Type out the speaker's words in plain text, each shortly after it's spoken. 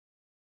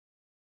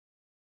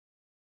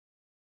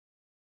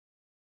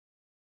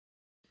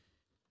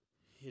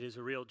It is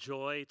a real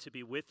joy to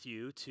be with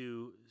you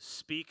to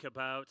speak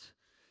about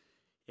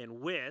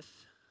and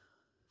with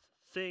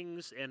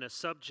things and a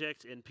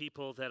subject and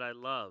people that I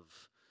love.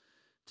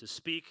 To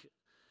speak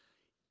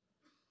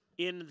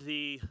in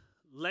the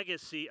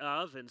legacy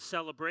of and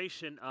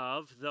celebration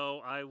of,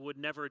 though I would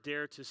never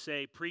dare to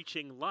say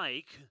preaching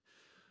like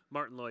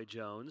Martyn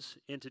Lloyd-Jones,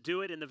 and to do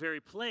it in the very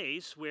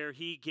place where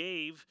he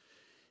gave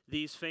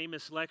these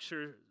famous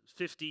lectures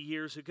 50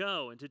 years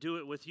ago, and to do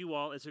it with you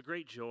all is a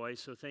great joy.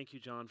 So thank you,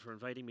 John, for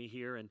inviting me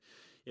here. And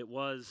it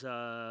was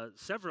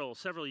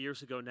several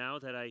years ago now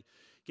that I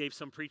gave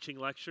some preaching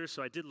lectures,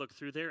 so I did look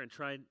through there and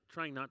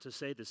trying not to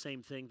say the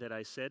same thing that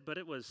I said, but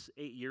it was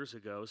 8 years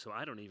ago, so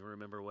I don't even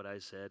remember what I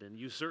said, and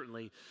you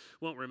certainly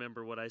won't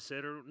remember what I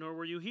said, nor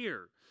were you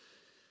here.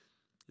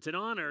 It's an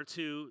honor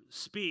to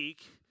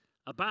speak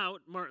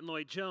about Martyn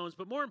Lloyd-Jones,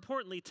 but more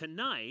importantly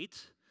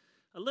tonight,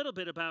 a little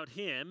bit about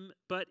him,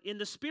 but in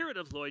the spirit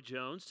of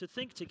Lloyd-Jones, to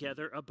think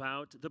together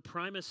about the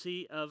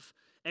primacy of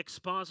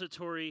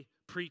expository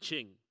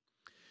preaching.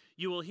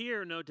 You will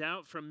hear, no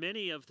doubt, from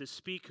many of the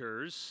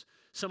speakers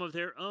some of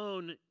their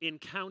own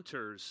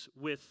encounters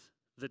with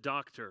the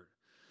doctor.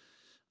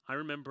 I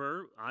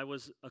remember I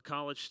was a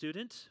college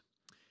student,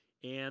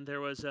 and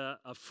there was a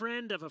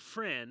friend of a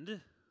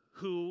friend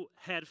who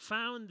had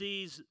found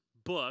these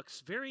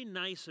books, very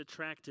nice,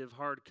 attractive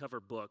hardcover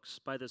books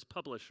by this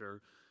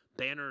publisher,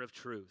 Banner of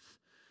Truth.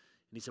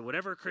 And he said,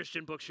 whatever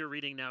Christian books you're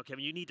reading now,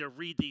 Kevin, you need to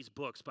read these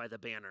books by the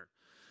Banner.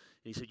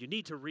 And he said, you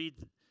need to read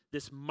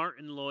this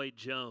Martyn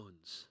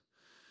Lloyd-Jones.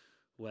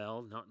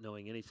 Well, not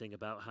knowing anything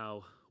about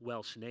how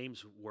Welsh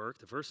names work,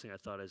 the first thing I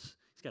thought is,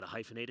 he's got a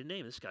hyphenated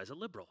name. This guy's a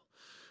liberal.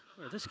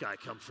 Where did this guy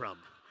come from?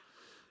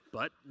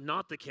 But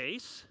not the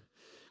case.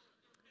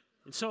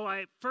 And so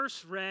I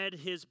first read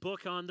his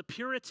book on the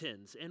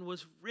Puritans and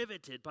was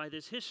riveted by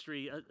this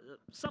history,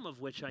 some of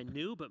which I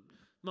knew, but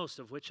most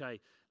of which I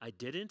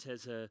didn't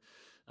as a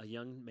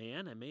young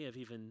man. I may have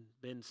even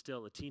been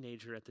still a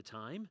teenager at the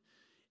time.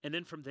 And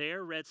then from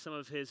there, read some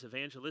of his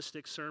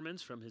evangelistic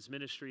sermons from his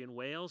ministry in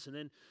Wales. And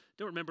then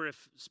don't remember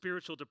if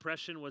spiritual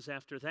depression was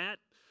after that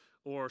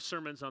or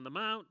Sermons on the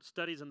Mount,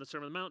 studies on the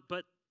Sermon on the Mount,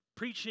 but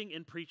preaching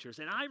and preachers.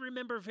 And I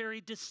remember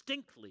very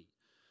distinctly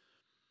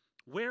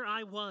where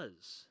I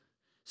was,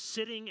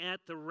 sitting at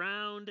the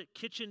round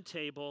kitchen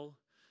table,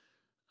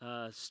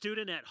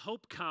 student at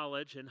Hope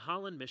College in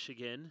Holland,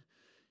 Michigan,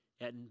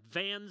 at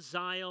Van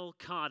Zyl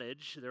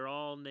Cottage. They're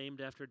all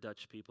named after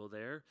Dutch people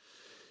there.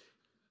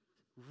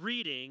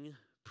 Reading,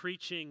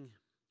 preaching,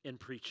 and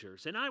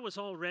preachers. And I was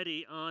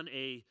already on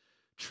a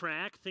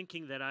track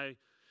thinking that I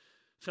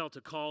felt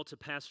a call to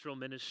pastoral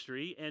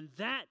ministry, and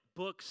that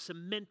book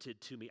cemented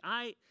to me.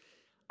 I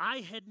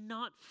had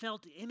not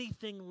felt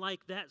anything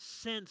like that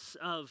sense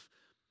of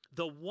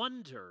the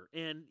wonder,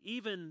 and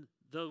even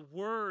the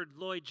word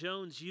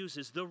Lloyd-Jones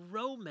uses, the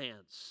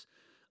romance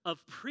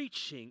of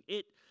preaching.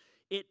 It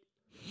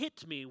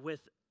hit me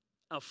with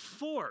a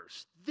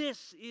force.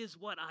 This is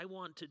what I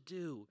want to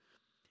do.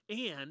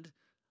 And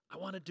I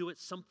want to do it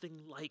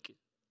something like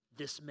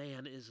this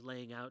man is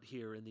laying out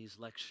here in these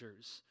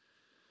lectures.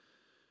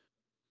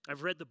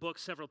 I've read the book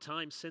several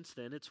times since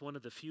then. It's one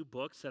of the few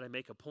books that I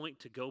make a point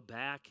to go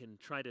back and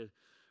try to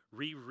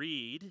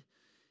reread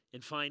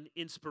and find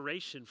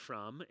inspiration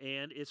from.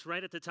 And it's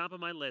right at the top of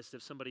my list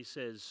if somebody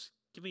says,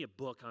 give me a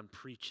book on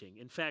preaching.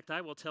 In fact,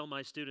 I will tell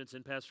my students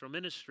in pastoral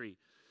ministry,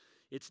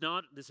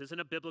 this isn't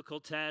a biblical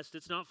test,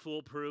 it's not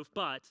foolproof,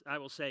 but I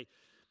will say,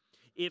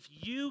 if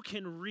you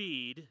can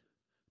read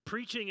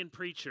Preaching and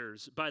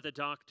Preachers by the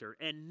doctor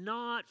and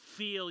not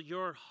feel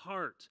your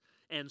heart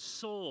and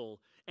soul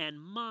and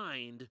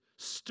mind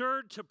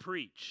stirred to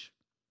preach,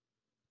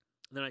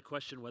 then I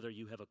question whether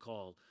you have a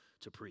call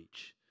to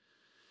preach.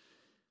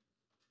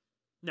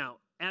 Now,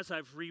 as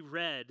I've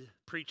reread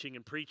Preaching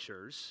and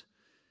Preachers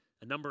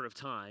a number of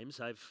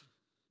times, I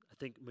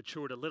think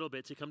matured a little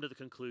bit to come to the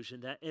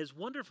conclusion that as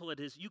wonderful it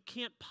is, you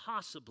can't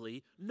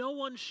possibly, no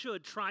one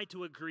should try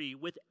to agree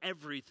with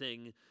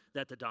everything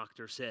that the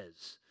doctor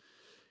says.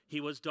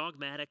 He was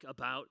dogmatic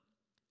about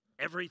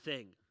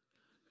everything.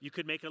 You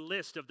could make a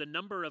list of the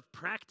number of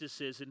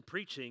practices in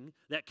preaching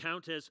that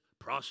count as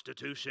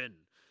prostitution.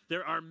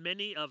 There are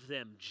many of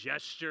them,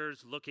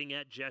 gestures, looking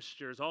at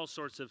gestures, all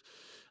sorts of,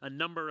 a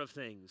number of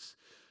things.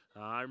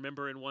 I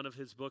remember in one of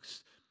his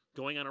books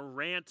going on a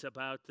rant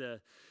about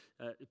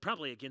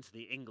probably against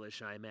the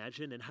English, I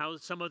imagine, and how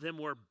some of them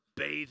were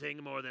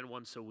bathing more than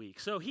once a week.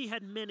 So he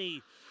had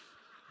many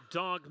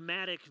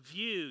dogmatic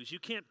views. You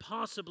can't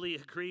possibly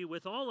agree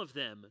with all of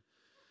them.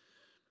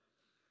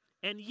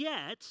 And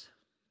yet,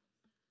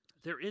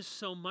 there is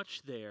so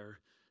much there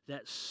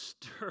that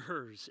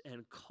stirs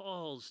and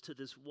calls to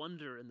this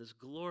wonder and this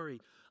glory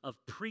of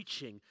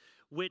preaching,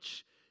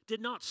 which did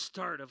not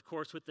start, of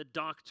course, with the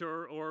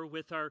doctor or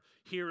with our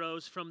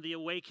heroes from the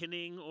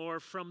awakening or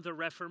from the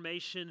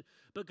Reformation,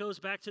 but goes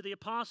back to the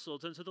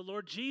apostles and to the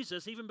Lord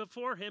Jesus, even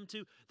before him,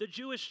 to the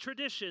Jewish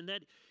tradition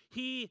that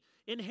he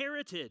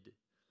inherited.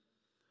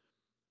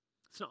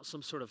 It's not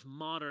some sort of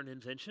modern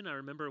invention. I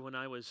remember when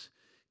I was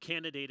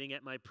candidating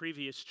at my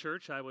previous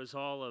church, I was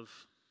all of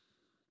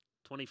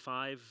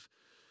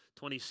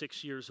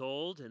 26 years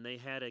old, and they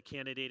had a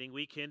candidating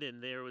weekend,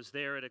 and was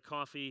there at a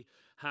coffee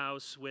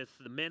house with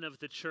the men of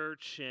the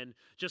church, and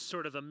just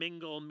sort of a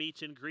mingle,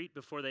 meet and greet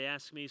before they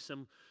asked me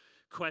some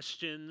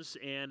questions.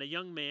 And a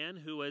young man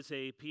who was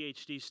a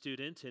PhD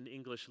student in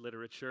English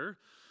literature,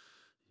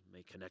 you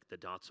may connect the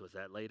dots with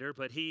that later,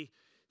 but he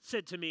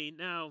said to me,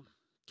 "Now,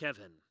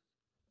 Kevin,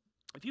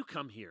 if you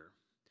come here,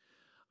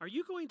 are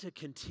you going to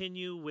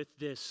continue with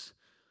this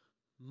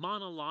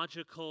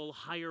monological,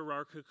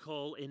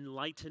 hierarchical,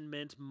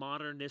 Enlightenment,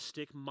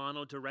 modernistic,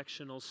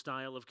 monodirectional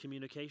style of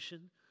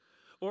communication?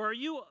 Or are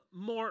you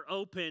more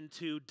open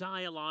to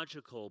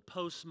dialogical,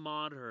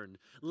 postmodern,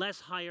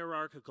 less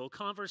hierarchical,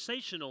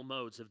 conversational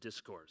modes of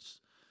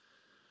discourse?"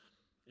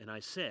 And I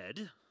said,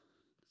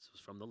 this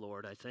was from the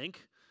Lord, I think,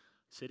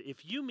 I said,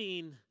 "If you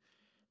mean,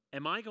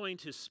 am I going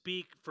to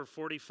speak for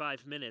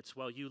 45 minutes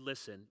while you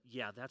listen?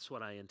 Yeah, that's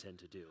what I intend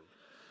to do."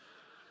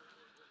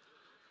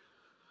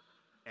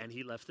 And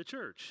he left the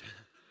church.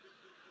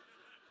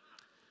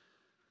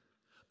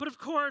 But of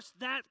course,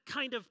 that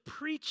kind of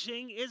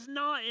preaching is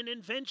not an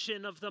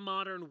invention of the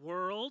modern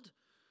world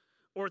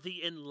or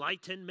the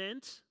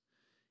Enlightenment.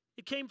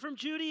 It came from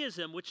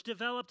Judaism, which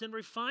developed and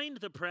refined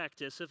the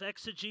practice of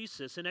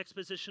exegesis and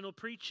expositional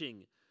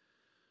preaching.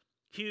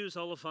 Hughes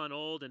Oliphant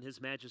Old, in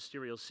his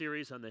magisterial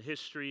series on the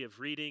history of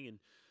reading and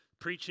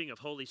preaching of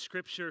Holy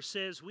Scripture,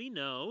 says, "We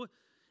know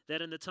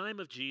that in the time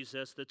of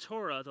Jesus, the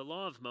Torah, the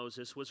law of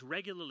Moses, was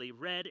regularly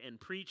read and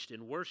preached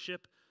in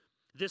worship.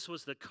 This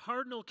was the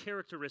cardinal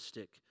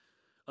characteristic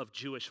of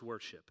Jewish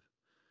worship."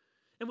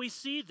 And we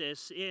see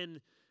this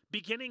in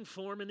beginning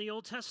form in the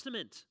Old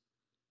Testament.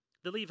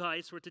 The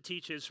Levites were to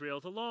teach Israel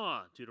the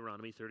law,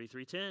 Deuteronomy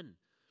 33:10.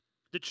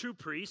 The true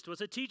priest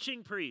was a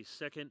teaching priest,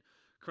 2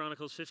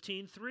 Chronicles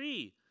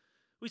 15:3.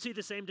 We see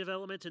the same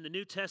development in the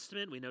New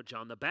Testament. We know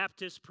John the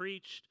Baptist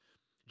preached.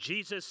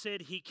 Jesus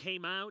said he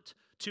came out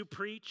to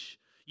preach.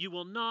 You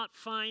will not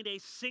find a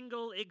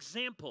single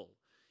example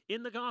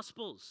in the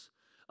Gospels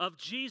of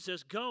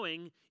Jesus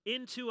going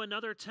into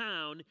another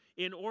town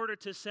in order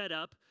to set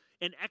up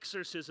an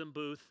exorcism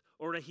booth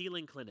or a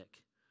healing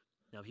clinic.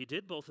 Now, he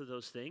did both of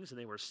those things, and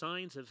they were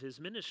signs of his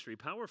ministry,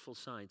 powerful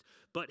signs.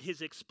 But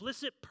his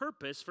explicit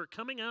purpose for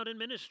coming out in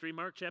ministry,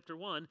 Mark chapter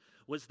 1,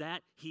 was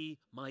that he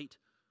might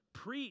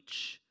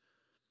preach.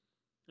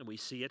 And we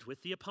see it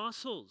with the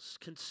apostles,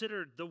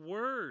 considered the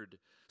word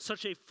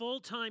such a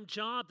full-time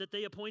job that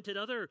they appointed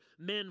other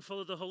men full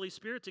of the Holy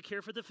Spirit to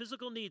care for the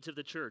physical needs of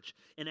the church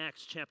in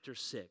Acts chapter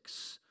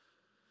 6.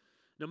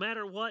 No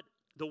matter what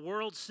the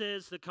world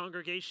says, the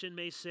congregation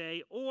may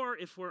say, or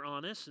if we're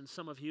honest, and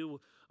some of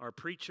you are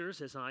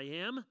preachers as I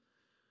am,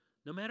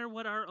 no matter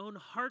what our own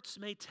hearts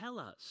may tell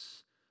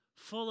us,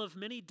 full of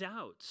many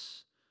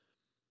doubts,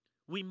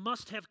 we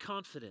must have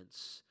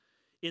confidence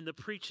in the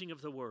preaching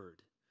of the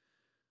word.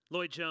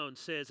 Lloyd-Jones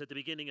says at the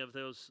beginning of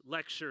those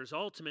lectures,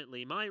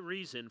 ultimately, my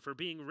reason for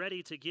being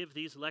ready to give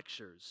these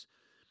lectures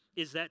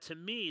is that to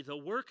me, the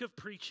work of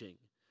preaching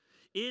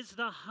is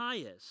the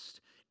highest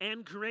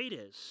and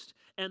greatest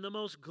and the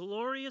most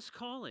glorious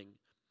calling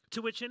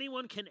to which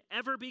anyone can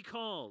ever be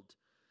called.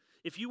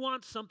 If you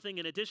want something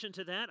in addition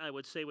to that, I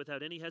would say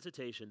without any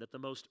hesitation that the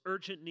most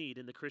urgent need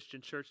in the Christian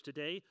church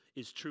today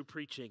is true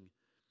preaching.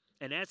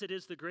 And as it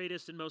is the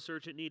greatest and most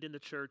urgent need in the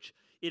church,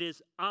 it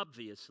is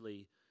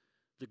obviously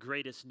the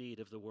greatest need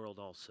of the world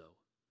also.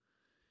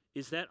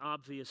 Is that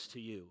obvious to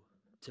you,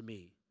 to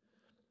me?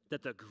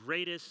 That the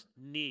greatest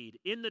need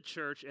in the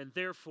church and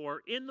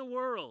therefore in the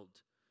world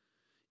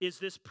is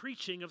this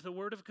preaching of the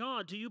Word of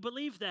God? Do you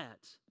believe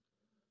that?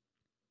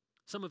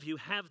 Some of you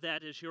have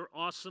that as your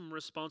awesome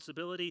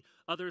responsibility.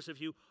 Others of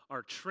you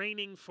are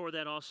training for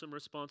that awesome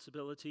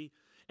responsibility.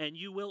 And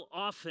you will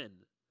often,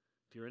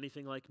 if you're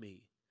anything like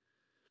me,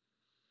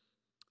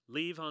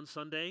 leave on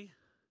Sunday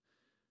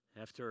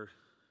after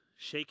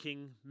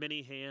shaking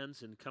many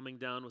hands and coming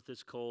down with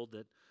this cold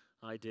that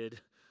I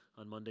did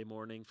on Monday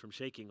morning from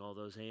shaking all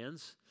those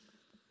hands,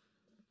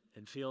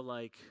 and feel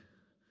like,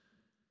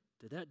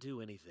 did that do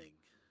anything?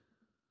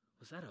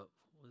 Was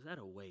that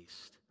a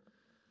waste?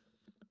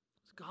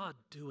 Was God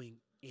doing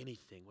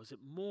anything? Was it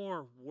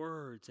more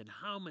words? And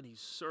how many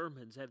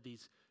sermons have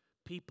these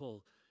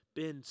people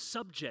been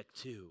subject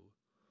to?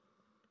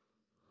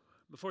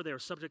 Before they were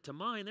subject to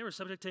mine, they were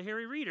subject to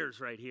Harry Reeder's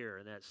right here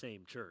in that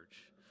same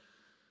church.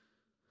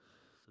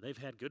 So they've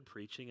had good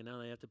preaching, and now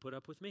they have to put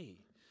up with me.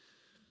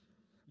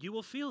 You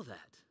will feel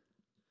that.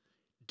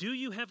 Do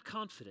you have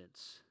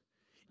confidence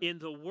in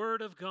the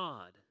Word of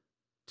God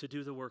to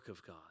do the work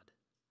of God?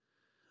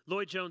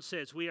 Lloyd-Jones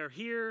says, we are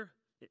here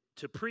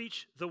to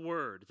preach the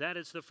Word. That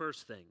is the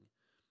first thing.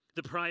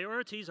 The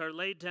priorities are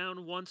laid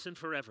down once and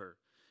forever.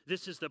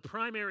 This is the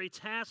primary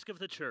task of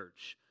the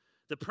church,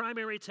 the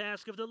primary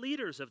task of the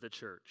leaders of the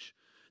church,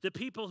 the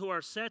people who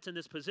are set in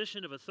this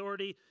position of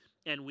authority,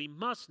 and we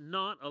must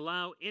not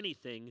allow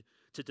anything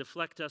to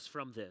deflect us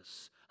from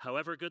this,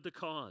 however good the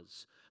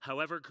cause,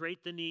 however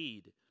great the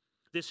need.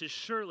 This is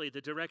surely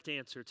the direct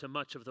answer to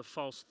much of the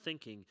false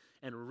thinking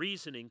and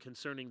reasoning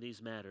concerning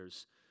these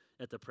matters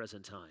at the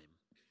present time.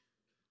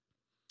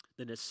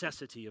 the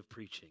necessity of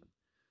preaching.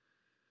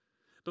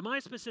 But my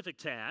specific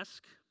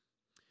task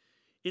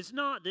is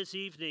not this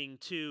evening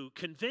to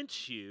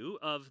convince you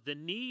of the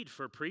need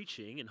for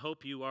preaching, and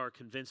hope you are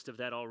convinced of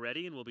that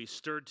already and will be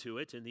stirred to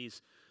it in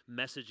these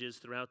messages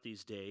throughout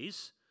these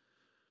days.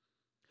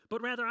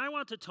 But rather, I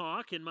want to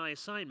talk, and my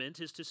assignment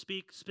is to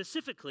speak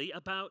specifically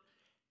about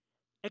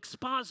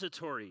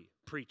expository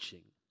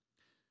preaching.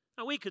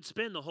 Now, we could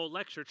spend the whole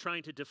lecture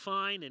trying to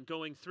define and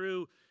going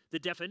through the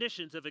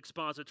definitions of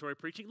expository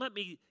preaching. Let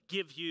me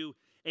give you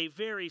a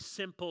very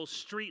simple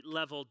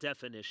street-level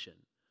definition.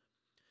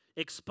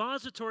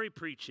 Expository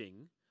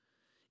preaching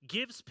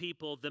gives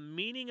people the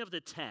meaning of the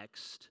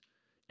text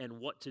and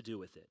what to do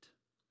with it.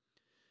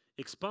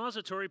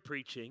 Expository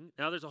preaching,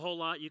 now there's a whole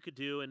lot you could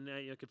do, and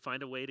you could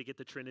find a way to get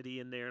the Trinity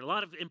in there, and a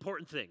lot of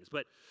important things,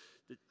 but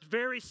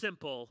very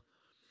simple.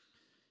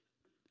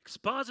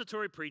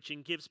 Expository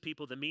preaching gives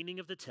people the meaning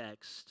of the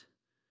text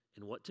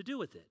and what to do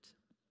with it.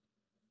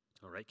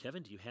 All right,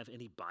 Kevin, do you have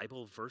any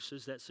Bible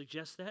verses that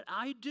suggest that?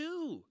 I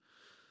do.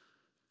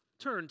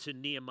 Turn to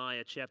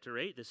Nehemiah chapter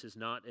 8. This is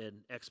not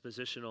an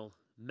expositional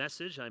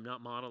message. I'm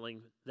not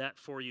modeling that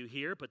for you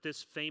here, but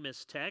this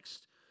famous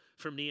text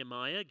from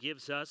Nehemiah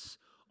gives us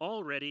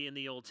already in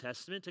the Old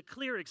Testament a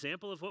clear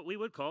example of what we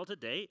would call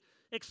today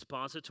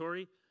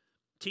expository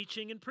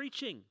teaching and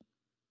preaching.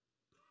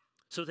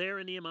 So there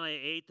in Nehemiah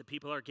 8, the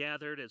people are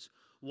gathered as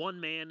one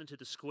man into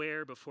the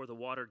square before the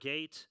water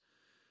gate.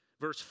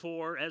 Verse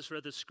 4, Ezra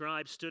the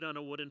scribe stood on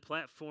a wooden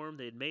platform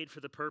they had made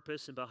for the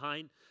purpose, and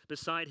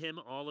beside him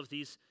all of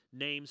these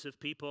names of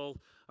people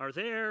are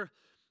there.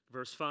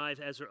 Verse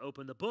 5, Ezra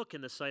opened the book in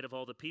the sight of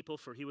all the people,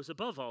 for he was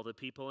above all the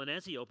people, and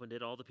as he opened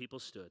it, all the people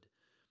stood.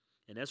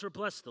 And Ezra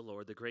blessed the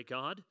Lord, the great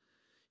God,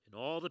 and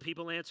all the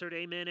people answered,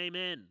 Amen,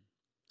 amen,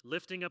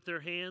 lifting up their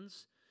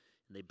hands,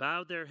 and they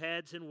bowed their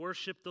heads and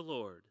worshiped the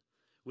Lord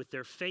with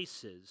their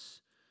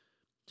faces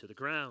to the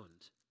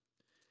ground.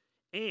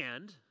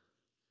 And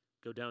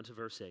go down to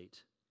verse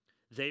 8.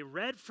 They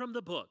read from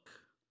the book,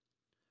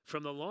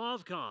 from the law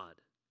of God,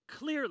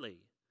 clearly,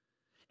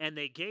 and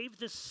they gave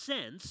the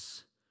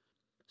sense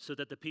so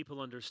that the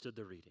people understood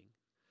the reading.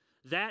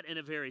 That, in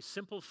a very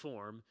simple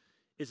form,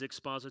 is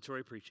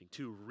expository preaching.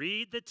 To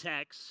read the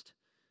text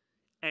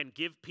and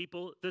give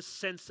people the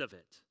sense of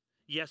it.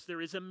 Yes,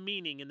 there is a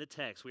meaning in the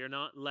text. We are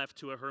not left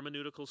to a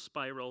hermeneutical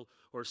spiral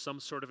or some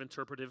sort of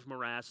interpretive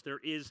morass.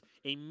 There is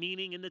a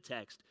meaning in the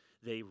text.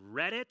 They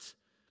read it.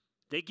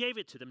 They gave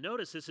it to them.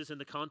 Notice this is in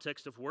the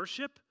context of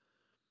worship,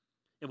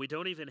 and we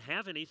don't even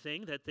have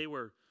anything that they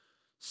were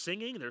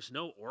singing. There's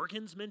no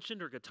organs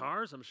mentioned or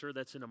guitars. I'm sure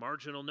that's in a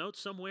marginal note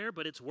somewhere,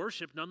 but it's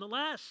worship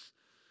nonetheless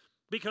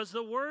because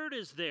the word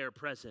is there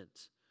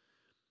present.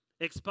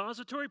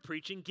 Expository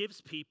preaching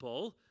gives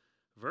people,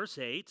 verse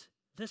 8,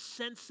 the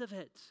sense of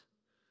it.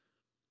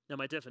 Now,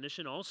 my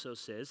definition also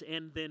says,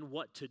 and then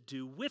what to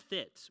do with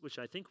it, which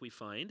I think we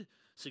find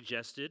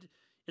suggested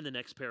in the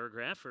next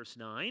paragraph, verse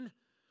 9.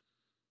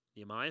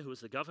 Nehemiah, who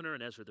was the governor,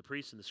 and Ezra the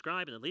priest and the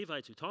scribe, and the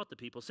Levites who taught the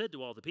people, said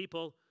to all the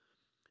people,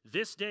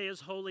 This day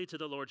is holy to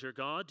the Lord your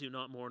God. Do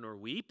not mourn or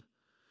weep.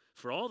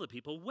 For all the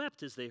people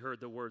wept as they heard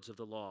the words of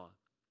the law.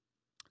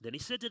 Then he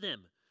said to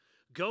them,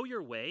 Go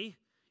your way,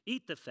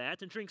 eat the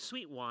fat, and drink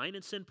sweet wine,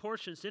 and send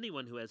portions to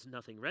anyone who has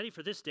nothing ready.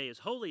 For this day is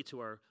holy to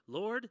our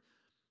Lord.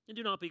 And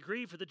do not be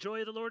grieved, for the joy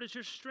of the Lord is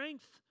your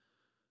strength.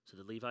 So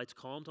the Levites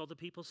calmed all the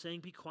people,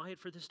 saying, Be quiet,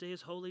 for this day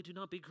is holy. Do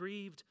not be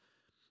grieved.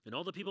 And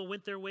all the people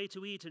went their way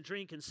to eat and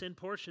drink and send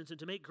portions and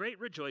to make great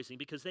rejoicing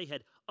because they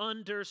had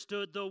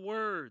understood the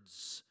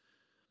words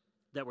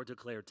that were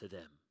declared to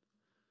them.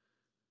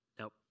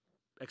 Now,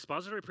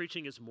 expository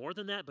preaching is more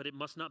than that, but it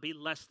must not be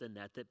less than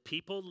that, that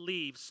people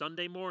leave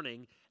Sunday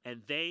morning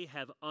and they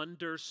have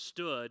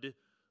understood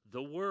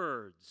the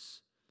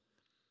words.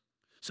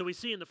 So we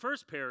see in the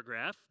first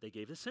paragraph, they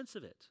gave a sense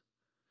of it.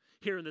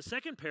 Here in the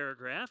second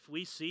paragraph,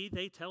 we see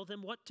they tell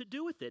them what to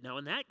do with it. Now,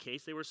 in that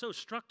case, they were so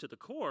struck to the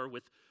core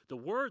with the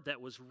word that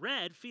was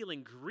read,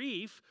 feeling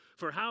grief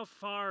for how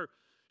far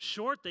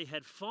short they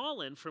had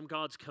fallen from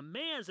God's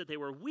commands that they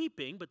were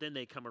weeping, but then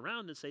they come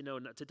around and say, no,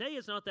 today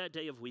is not that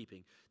day of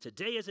weeping.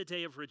 Today is a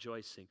day of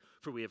rejoicing,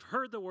 for we have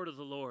heard the word of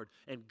the Lord,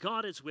 and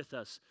God is with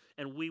us,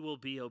 and we will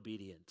be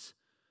obedient.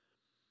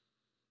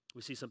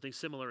 We see something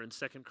similar in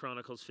 2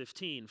 Chronicles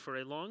 15. For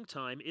a long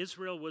time,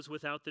 Israel was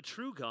without the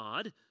true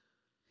God,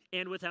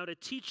 and without a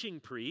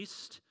teaching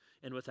priest,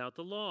 and without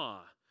the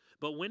law.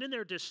 But when in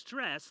their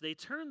distress they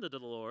turned to the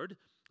Lord,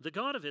 the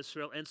God of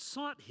Israel, and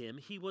sought him,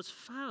 he was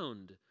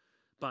found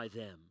by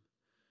them.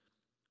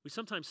 We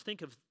sometimes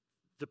think of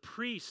the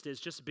priest as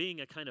just being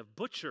a kind of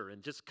butcher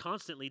and just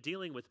constantly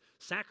dealing with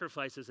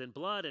sacrifices and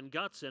blood and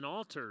guts and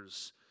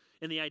altars.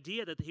 And the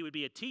idea that he would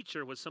be a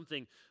teacher was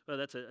something, well,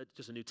 that's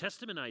just a New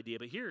Testament idea.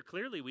 But here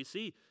clearly we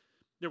see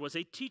there was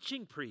a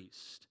teaching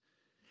priest.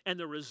 And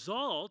the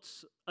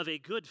results of a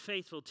good,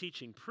 faithful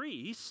teaching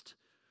priest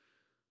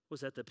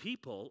was that the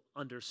people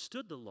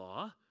understood the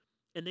law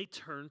and they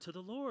turned to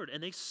the Lord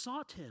and they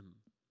sought him.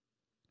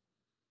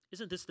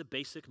 Isn't this the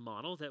basic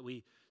model that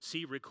we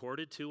see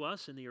recorded to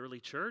us in the early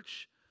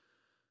church?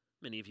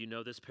 Many of you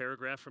know this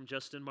paragraph from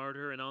Justin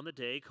Martyr, and on the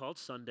day called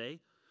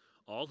Sunday,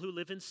 all who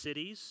live in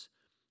cities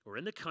or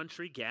in the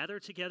country gather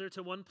together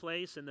to one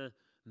place, and the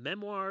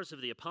memoirs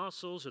of the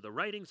apostles or the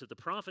writings of the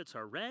prophets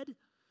are read,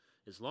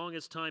 as long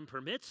as time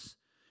permits.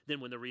 Then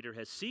when the reader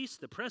has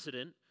ceased, the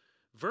president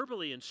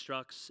verbally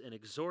instructs and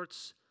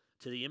exhorts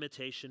to the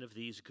imitation of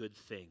these good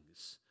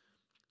things.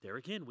 There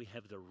again, we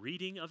have the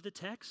reading of the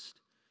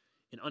text,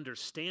 an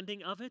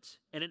understanding of it,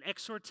 and an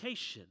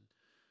exhortation.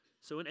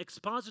 So in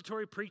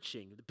expository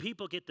preaching, the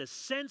people get the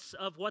sense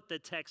of what the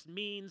text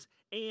means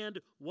and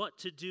what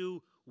to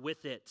do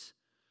with it.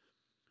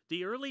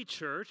 The early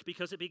church,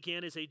 because it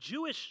began as a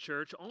Jewish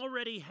church,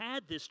 already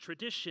had this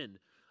tradition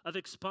of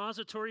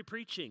expository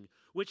preaching,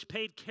 which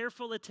paid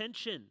careful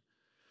attention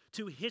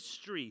to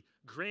history,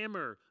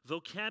 grammar,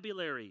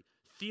 vocabulary,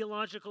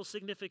 theological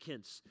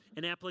significance,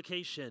 and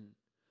application.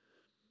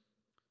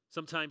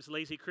 Sometimes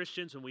lazy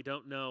Christians, when we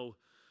don't know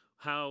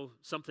how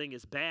something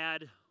is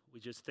bad, we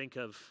just think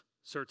of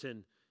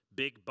certain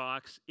big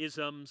box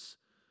isms.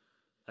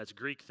 That's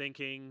Greek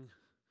thinking,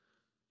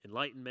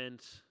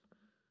 Enlightenment,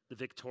 the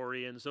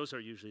Victorians. Those are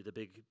usually the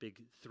big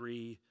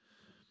three.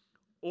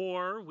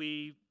 Or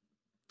we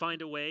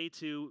find a way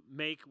to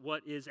make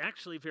what is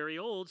actually very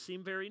old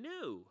seem very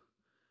new.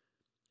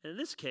 And in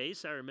this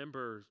case, I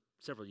remember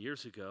several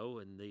years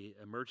ago in the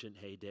Emergent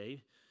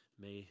heyday,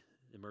 may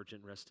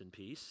Emergent rest in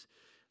peace,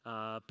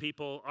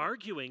 people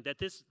arguing that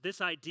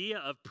this idea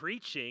of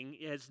preaching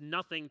has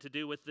nothing to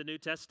do with the New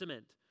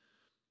Testament.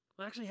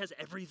 Well, it actually has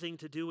everything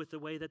to do with the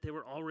way that they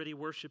were already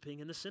worshiping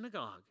in the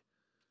synagogue.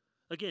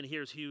 Again,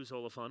 here's Hughes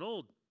Oliphant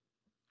Old.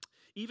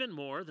 Even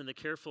more than the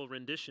careful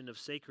rendition of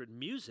sacred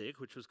music,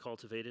 which was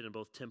cultivated in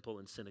both temple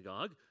and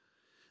synagogue,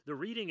 the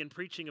reading and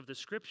preaching of the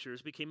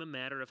scriptures became a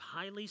matter of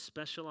highly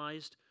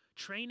specialized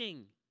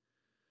training.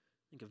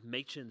 Think of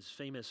Machen's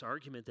famous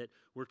argument that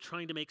we're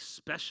trying to make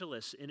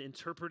specialists in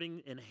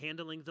interpreting and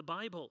handling the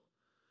Bible.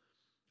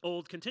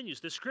 Old continues,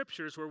 the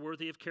scriptures were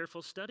worthy of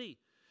careful study.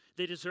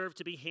 They deserved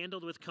to be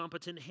handled with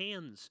competent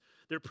hands.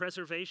 Their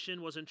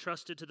preservation was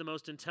entrusted to the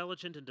most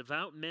intelligent and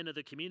devout men of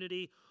the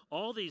community.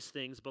 All these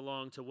things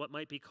belong to what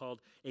might be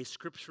called a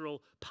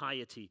scriptural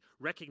piety,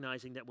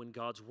 recognizing that when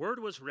God's word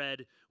was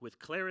read with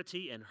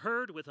clarity and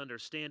heard with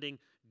understanding,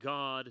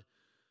 God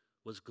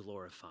was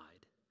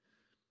glorified.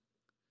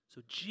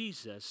 So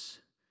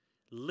Jesus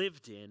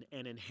lived in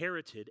and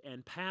inherited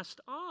and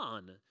passed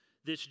on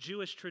this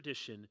Jewish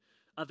tradition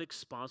of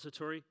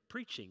expository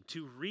preaching,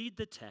 to read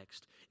the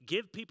text,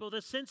 give people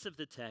the sense of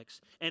the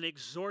text, and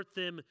exhort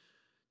them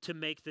to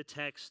make the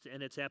text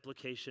and its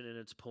application and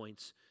its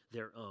points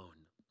their own.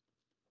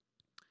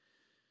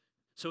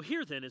 So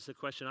here then is the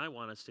question I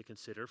want us to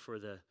consider for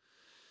the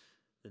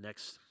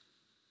next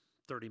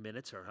 30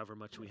 minutes or however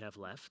much we have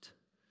left,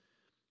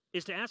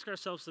 is to ask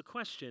ourselves the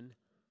question,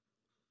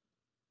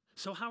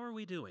 so how are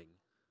we doing?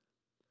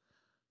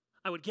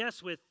 I would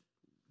guess with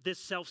this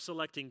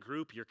self-selecting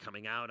group, you're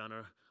coming out on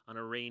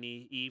a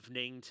rainy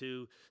evening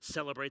to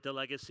celebrate the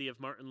legacy of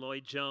Martyn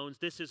Lloyd-Jones.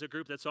 This is a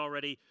group that's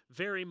already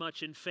very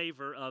much in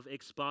favor of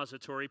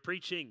expository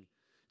preaching.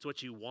 It's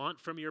what you want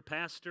from your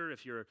pastor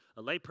if you're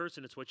a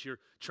layperson. It's what you're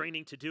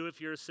training to do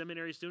if you're a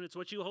seminary student. It's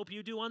what you hope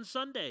you do on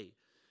Sunday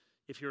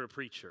if you're a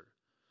preacher.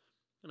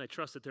 And I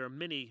trust that there are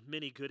many,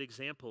 many good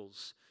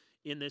examples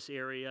in this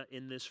area,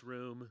 in this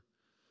room.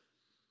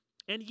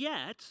 And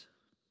yet,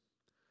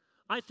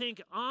 I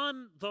think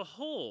on the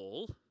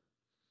whole,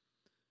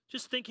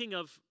 just thinking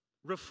of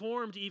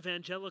Reformed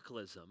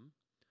evangelicalism,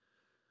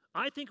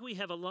 I think we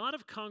have a lot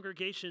of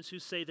congregations who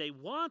say they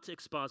want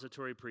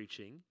expository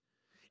preaching,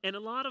 and a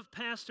lot of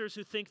pastors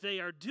who think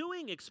they are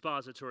doing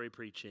expository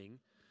preaching,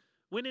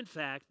 when in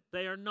fact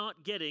they are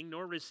not getting,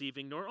 nor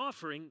receiving, nor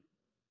offering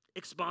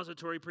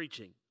expository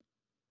preaching,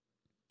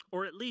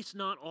 or at least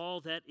not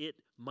all that it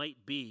might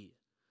be.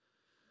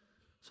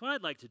 So what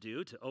I'd like to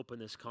do to open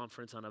this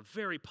conference on a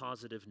very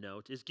positive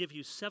note is give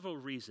you several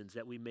reasons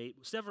that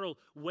several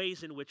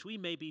ways in which we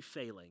may be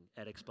failing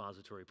at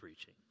expository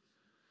preaching.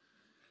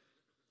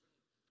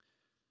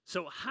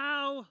 So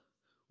how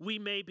we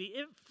may be,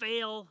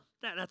 fail,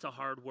 that's a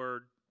hard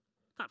word,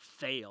 not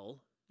fail,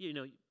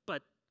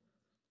 but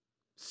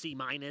C-,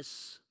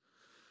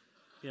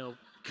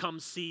 come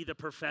see the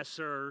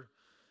professor,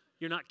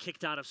 you're not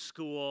kicked out of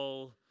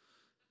school,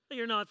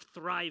 you're not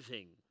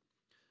thriving.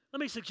 Let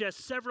me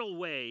suggest several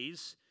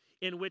ways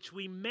in which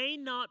we may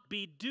not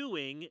be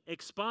doing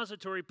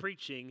expository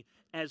preaching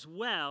as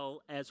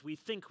well as we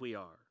think we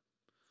are.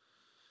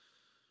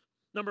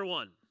 Number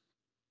one,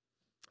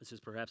 this is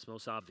perhaps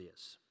most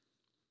obvious.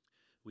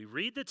 We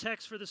read the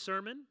text for the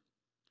sermon,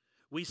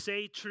 we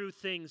say true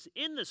things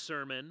in the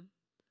sermon,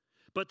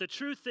 but the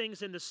true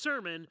things in the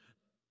sermon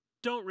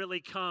don't really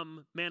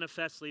come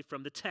manifestly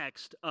from the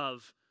text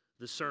of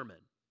the sermon.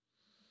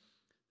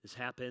 This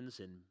happens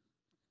and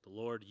the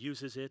Lord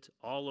uses it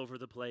all over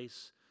the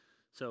place.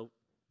 So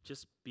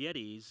just be at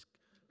ease.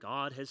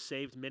 God has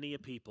saved many a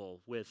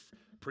people with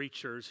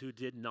preachers who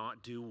did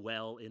not do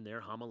well in their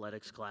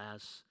homiletics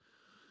class.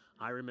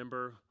 I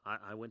remember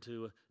I went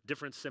to a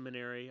different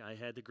seminary. I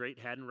had the great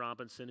Haddon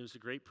Robinson, who's a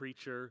great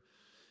preacher,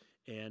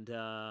 and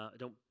I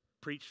don't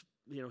preach,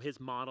 his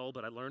model,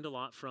 but I learned a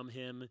lot from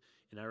him.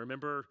 And I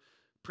remember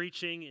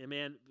preaching, and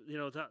man,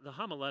 the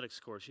homiletics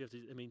course,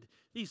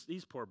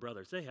 these poor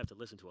brothers, they have to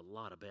listen to a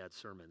lot of bad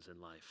sermons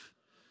in life.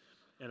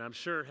 And I'm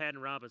sure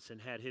Haddon Robinson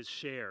had his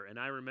share. And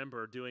I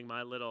remember doing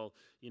my little,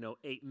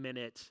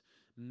 8-minute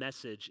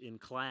message in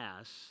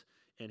class,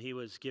 and he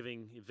was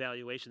giving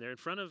evaluation there in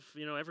front of,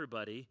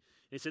 everybody.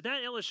 And he said,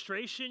 that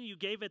illustration you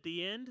gave at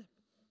the end,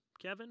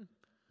 Kevin,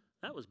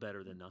 that was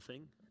better than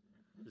nothing.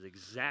 His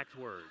exact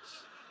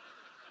words.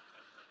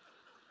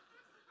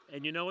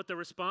 And you know what the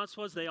response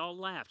was? They all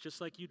laughed, just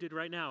like you did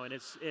right now. And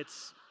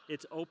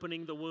it's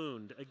opening the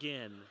wound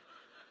again.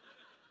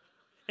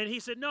 And he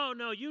said,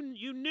 no,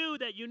 you knew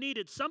that you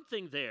needed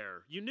something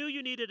there. You knew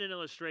you needed an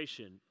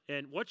illustration.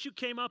 And what you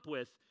came up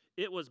with,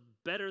 it was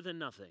better than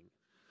nothing.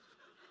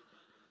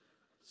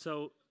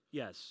 So,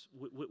 yes,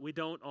 we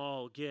don't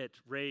all get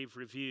rave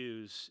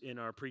reviews in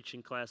our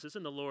preaching classes,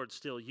 and the Lord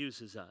still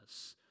uses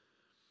us.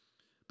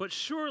 But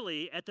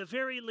surely, at the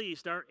very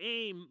least, our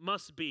aim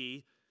must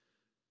be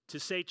to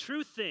say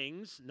true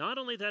things, not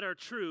only that are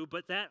true,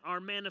 but that are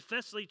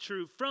manifestly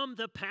true from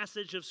the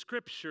passage of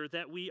Scripture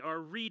that we are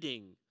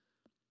reading.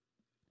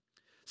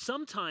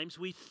 Sometimes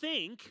we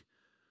think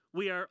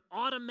we are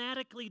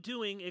automatically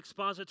doing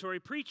expository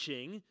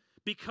preaching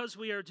because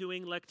we are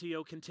doing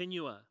lectio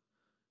continua.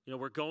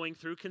 We're going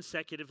through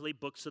consecutively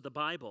books of the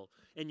Bible.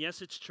 And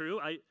yes, it's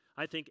true.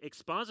 I think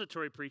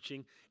expository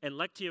preaching and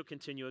lectio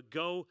continua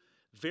go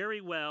very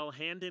well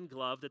hand in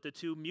glove, that the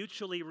two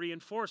mutually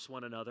reinforce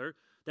one another,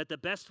 that the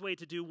best way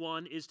to do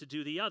one is to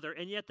do the other,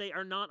 and yet they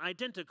are not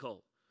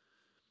identical.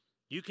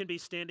 You can be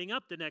standing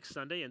up the next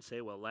Sunday and say,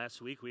 well,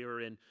 last week we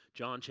were in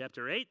John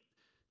chapter 8.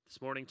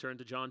 This morning turn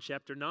to John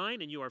chapter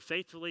 9, and you are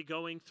faithfully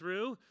going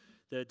through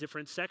the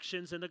different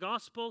sections in the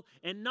gospel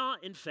and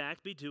not, in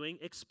fact, be doing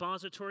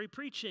expository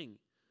preaching.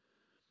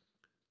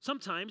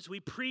 Sometimes we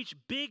preach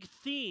big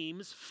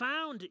themes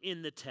found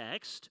in the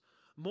text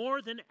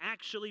more than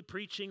actually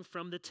preaching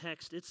from the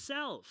text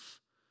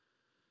itself.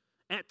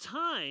 At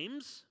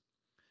times,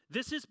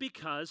 this is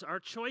because our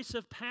choice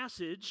of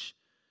passage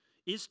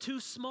is too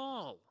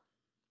small.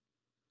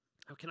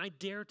 Now, can I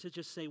dare to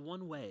just say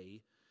one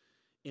way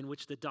in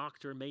which the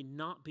doctor may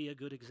not be a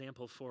good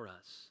example for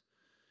us?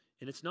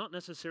 And it's not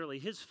necessarily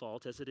his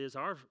fault as it is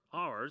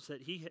ours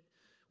that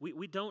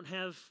we don't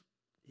have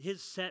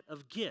his set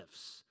of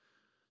gifts.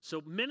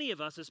 So many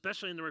of us,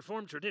 especially in the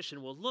Reformed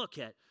tradition, will look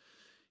at,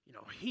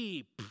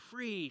 he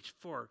preached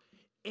for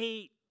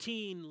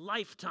 18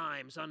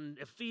 lifetimes on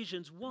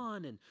Ephesians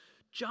 1, and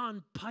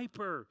John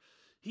Piper,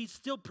 he's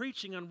still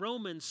preaching on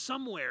Romans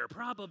somewhere,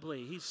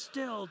 probably. He's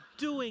still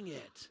doing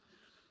it.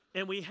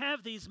 And we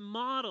have these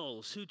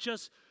models who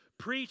just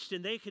preached,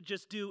 and they could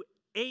just do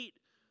 8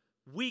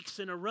 weeks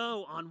in a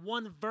row on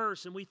one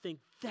verse, and we think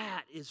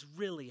that is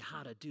really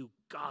how to do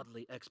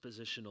godly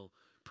expositional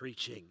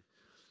preaching.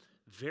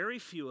 Very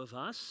few of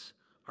us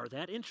are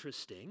that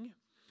interesting,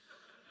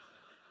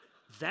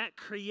 that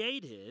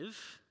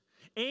creative,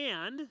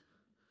 and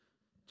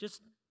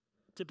just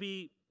to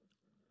be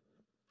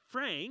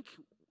frank,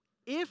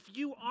 if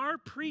you are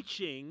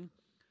preaching,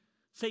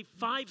 say,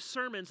 5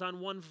 sermons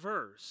on one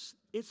verse,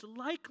 it's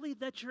likely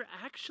that you're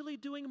actually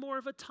doing more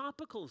of a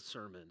topical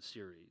sermon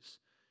series.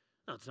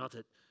 Now, it's not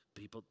that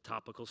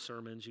topical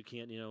sermons, you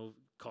can't,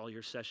 call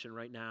your session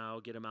right now,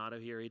 get him out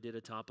of here, he did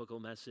a topical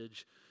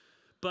message.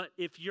 But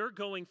if you're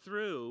going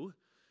through,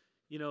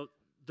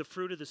 the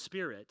fruit of the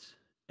Spirit,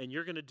 and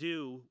you're going to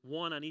do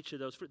one on each of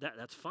those fruit,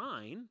 that's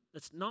fine.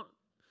 That's not,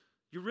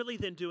 you're really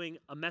then doing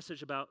a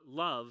message about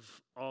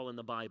love all in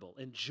the Bible,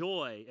 and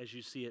joy as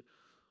you see it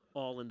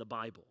all in the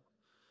Bible.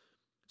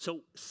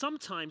 So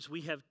sometimes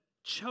we have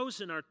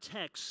chosen our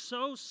text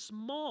so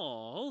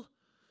small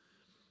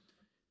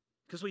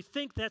because we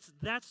think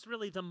that's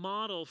really the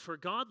model for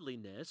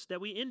godliness, that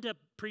we end up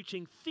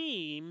preaching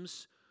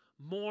themes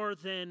more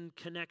than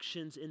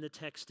connections in the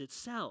text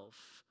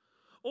itself.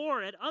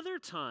 Or at other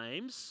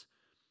times,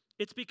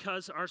 it's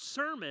because our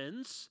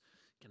sermons,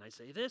 can I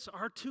say this,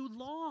 are too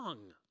long.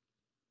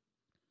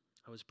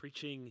 I was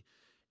preaching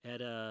at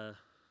a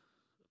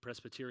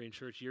Presbyterian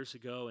church years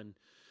ago, and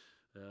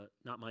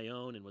not my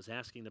own, and was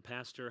asking the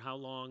pastor, how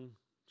long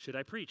should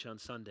I preach on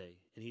Sunday?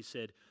 And he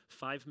said,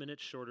 5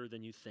 minutes shorter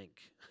than you think.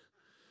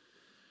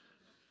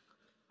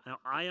 Now,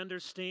 I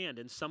understand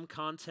in some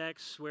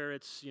contexts where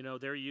it's,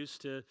 they're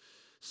used to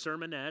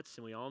sermonettes,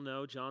 and we all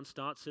know John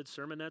Stott said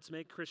sermonettes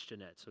make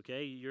Christianettes,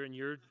 okay?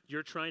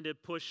 You're trying to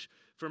push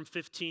from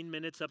 15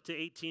 minutes up to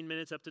 18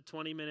 minutes, up to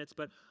 20 minutes,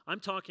 but I'm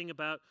talking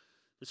about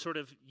the sort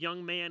of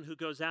young man who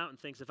goes out and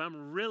thinks, if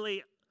I'm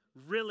really,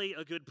 really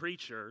a good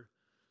preacher,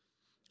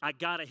 I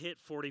got to hit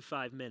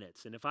 45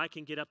 minutes. And if I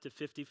can get up to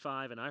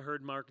 55, and I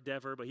heard Mark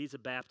Dever, but he's a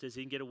Baptist,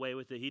 he can get away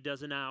with it, he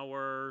does an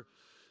hour,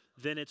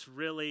 then it's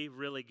really,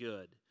 really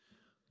good.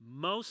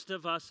 Most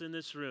of us in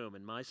this room,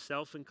 and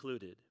myself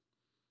included,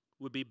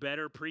 would be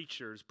better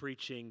preachers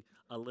preaching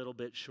a little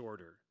bit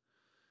shorter,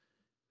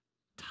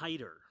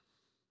 tighter.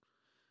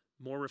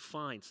 more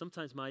refined.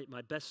 Sometimes my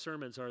best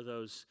sermons are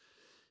those,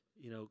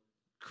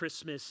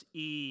 Christmas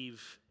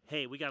Eve,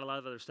 hey, we got a lot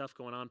of other stuff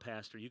going on,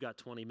 Pastor. You got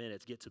 20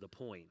 minutes, get to the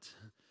point.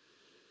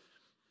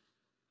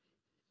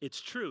 It's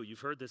true.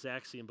 You've heard this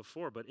axiom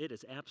before, but it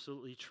is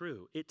absolutely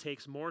true. It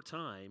takes more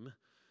time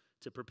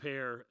to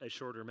prepare a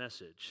shorter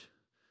message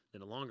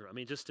than a longer. I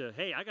mean,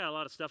 hey, I got a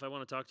lot of stuff I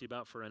want to talk to you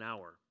about for an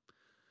hour.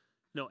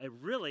 No,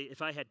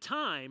 if I had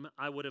time,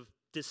 I would have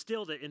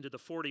distilled it into the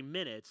 40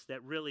 minutes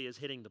that really is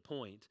hitting the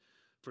point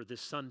for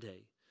this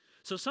Sunday.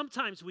 So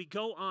sometimes we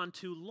go on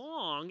too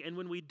long, and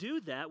when we do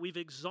that, we've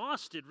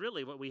exhausted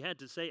really what we had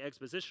to say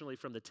expositionally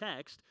from the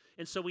text,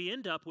 and so we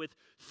end up with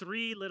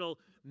 3 little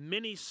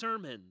mini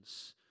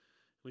sermons.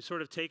 We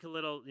sort of take a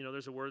little,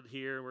 there's a word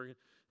here,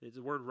 there's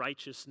the word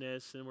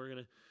righteousness, and we're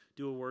going to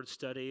do a word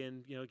study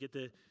and, get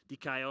the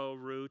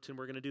dikaio root, and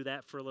we're going to do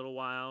that for a little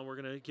while. We're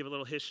going to give a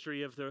little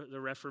history of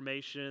the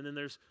Reformation, and then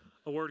there's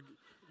a word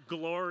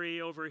glory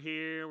over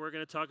here. We're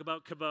going to talk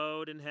about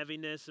kavod and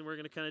heaviness, and we're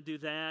going to kind of do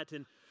that,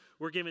 and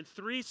we're given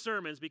 3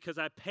 sermons because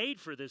I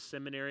paid for this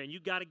seminary, and you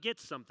got to get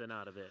something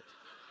out of it.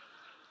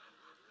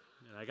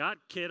 And I got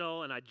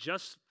Kittle, and I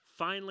just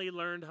finally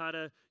learned how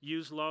to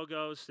use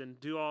logos and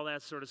do all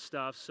that sort of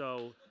stuff,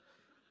 so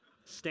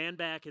stand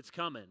back, it's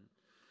coming.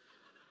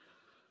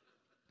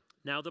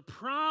 Now the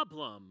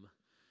problem,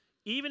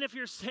 even if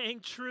you're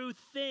saying true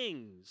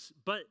things,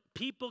 but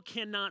people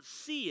cannot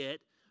see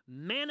it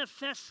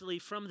manifestly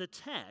from the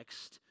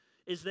text,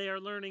 is they are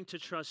learning to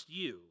trust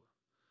you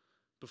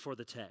before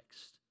the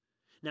text.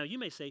 Now you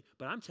may say,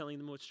 but I'm telling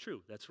them what's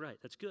true. That's right,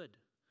 that's good.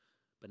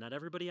 But not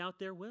everybody out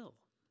there will.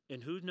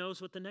 And who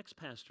knows what the next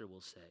pastor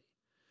will say.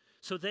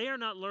 So they are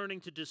not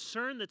learning to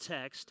discern the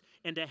text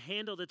and to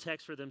handle the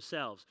text for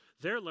themselves.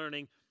 They're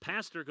learning,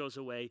 pastor goes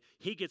away,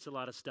 he gets a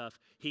lot of stuff,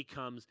 he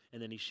comes,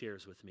 and then he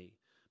shares with me.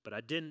 But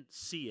I didn't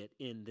see it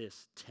in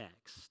this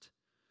text.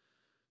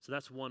 So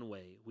that's one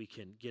way we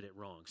can get it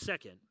wrong.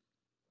 Second,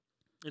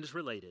 and it's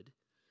related,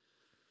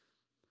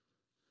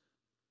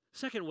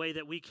 second way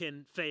that we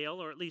can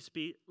fail, or at least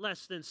be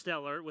less than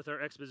stellar with our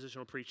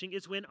expositional preaching,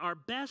 is when our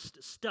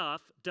best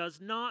stuff does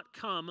not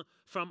come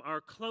from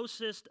our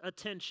closest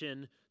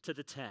attention to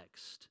the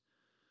text.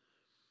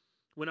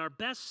 When our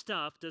best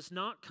stuff does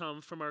not come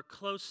from our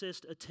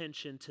closest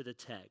attention to the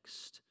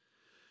text.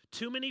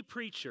 Too many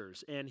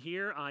preachers, and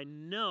here I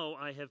know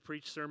I have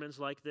preached sermons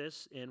like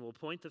this and will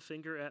point the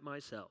finger at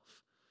myself.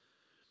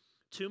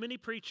 Too many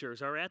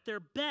preachers are at their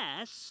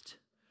best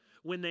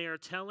when they are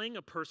telling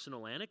a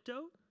personal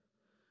anecdote,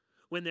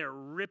 when they're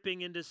ripping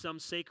into some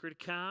sacred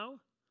cow,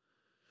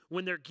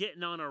 when they're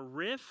getting on a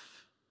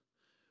riff,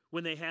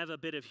 when they have a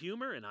bit of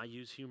humor, and I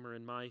use humor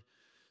in my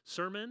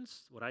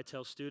sermons. What I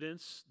tell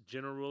students,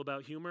 general rule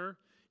about humor,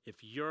 if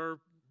you're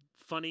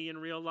funny in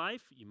real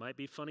life, you might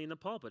be funny in the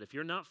pulpit. If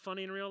you're not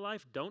funny in real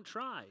life, don't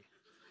try.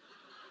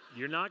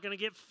 You're not going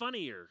to get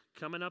funnier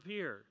coming up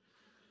here.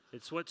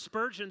 It's what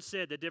Spurgeon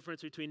said, the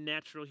difference between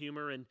natural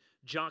humor and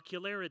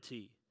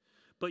jocularity.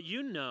 But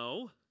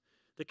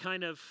the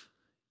kind of,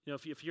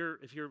 if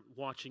you're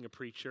watching a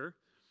preacher,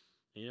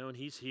 and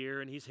he's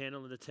here and he's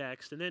handling the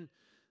text, and then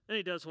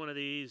he does one of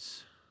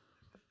these.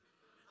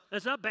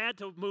 It's not bad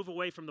to move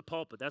away from the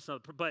pulpit. That's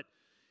not. But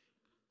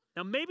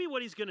now maybe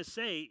what he's going to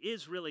say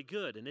is really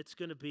good, and it's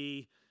going to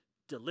be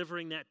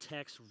delivering that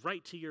text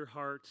right to your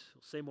heart.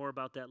 We'll say more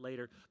about that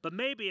later. But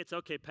maybe it's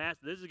okay,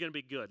 Pastor. This is going to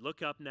be good.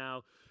 Look up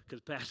now, because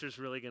Pastor's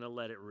really going to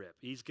let it rip.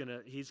 He's gonna.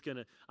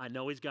 I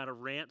know he's got a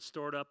rant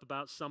stored up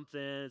about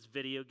something. It's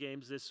video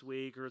games this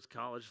week, or it's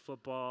college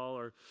football,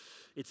 or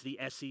it's the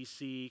SEC.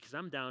 Because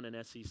I'm down in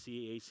SEC,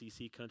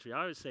 ACC country.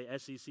 I always say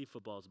SEC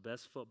football is the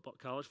best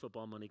college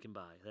football money can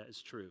buy. That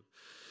is true.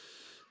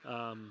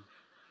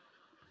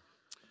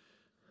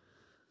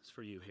 It's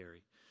for you,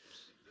 Harry.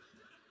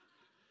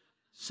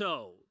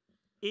 So,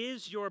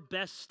 is your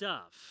best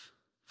stuff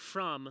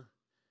from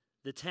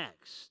the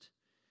text?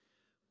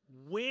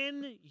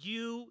 When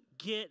you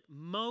get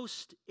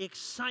most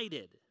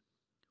excited,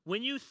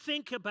 when you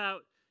think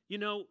about,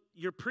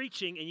 you're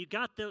preaching and you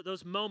got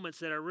those moments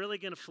that are really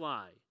going to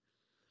fly,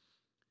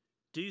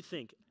 do you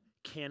think,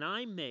 can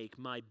I make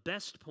my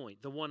best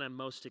point, the one I'm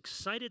most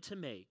excited to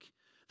make,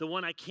 the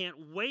one I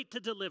can't wait to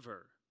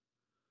deliver,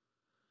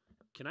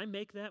 can I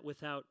make that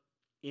without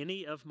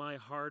any of my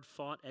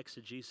hard-fought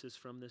exegesis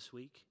from this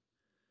week?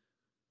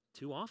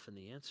 Too often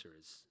the answer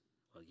is,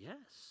 well,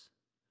 yes.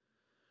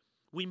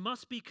 We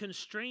must be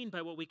constrained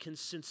by what we can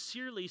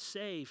sincerely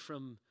say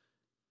from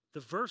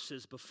the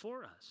verses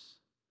before us.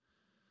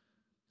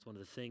 It's one of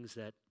the things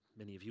that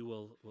many of you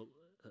will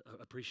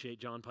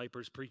appreciate John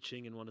Piper's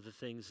preaching, and one of the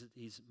things that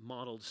he's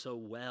modeled so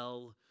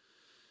well,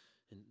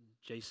 and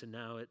Jason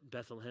now at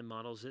Bethlehem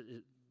models it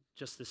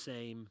just the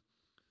same.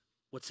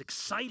 What's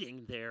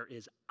exciting there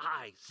is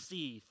I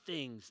see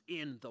things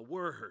in the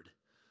Word.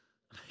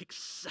 I'm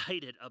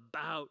excited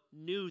about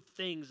new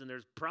things, and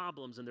there's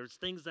problems, and there's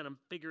things that I'm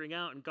figuring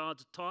out, and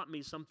God's taught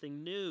me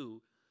something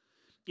new.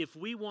 If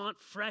we want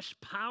fresh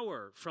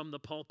power from the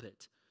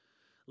pulpit,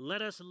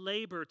 let us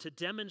labor to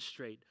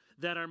demonstrate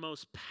that our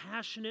most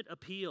passionate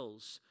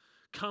appeals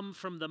come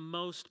from the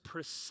most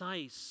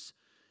precise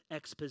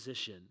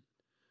exposition.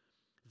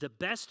 The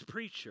best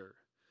preacher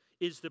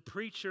is the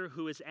preacher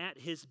who is at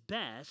his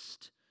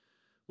best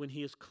when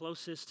he is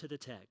closest to the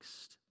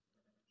text.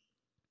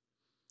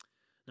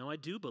 Now, I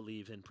do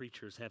believe in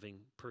preachers having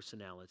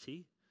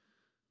personality.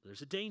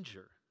 There's a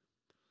danger.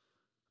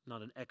 I'm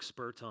not an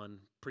expert on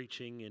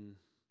preaching in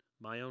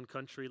my own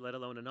country, let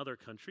alone another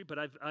country, but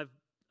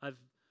I've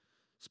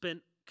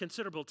spent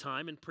considerable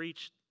time and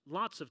preached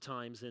lots of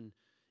times in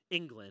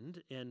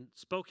England and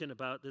spoken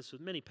about this with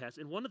many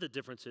pastors. And one of the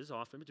differences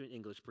often between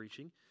English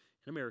preaching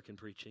and American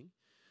preaching,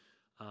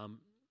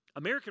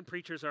 American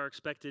preachers are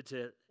expected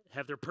to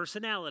have their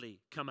personality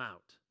come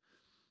out.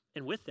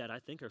 And with that, I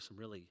think, are some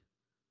really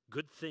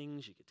good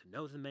things. You get to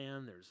know the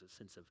man. There's a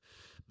sense of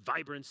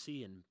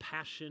vibrancy and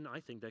passion. I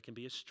think that can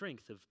be a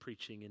strength of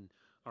preaching in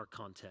our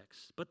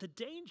context. But the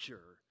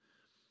danger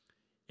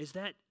is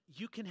that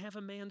you can have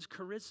a man's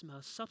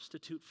charisma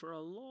substitute for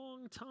a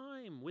long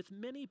time with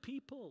many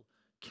people.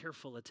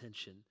 Careful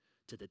attention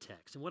to the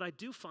text. And what I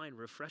do find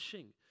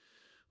refreshing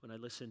when I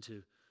listen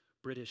to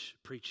British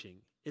preaching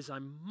is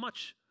I'm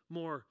much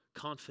more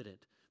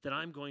confident that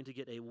I'm going to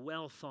get a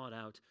well thought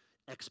out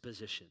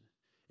exposition.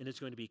 And it's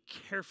going to be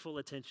careful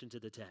attention to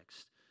the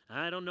text.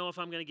 I don't know if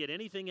I'm going to get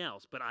anything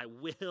else, but I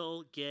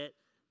will get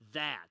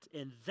that.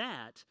 And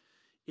that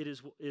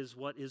is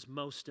what is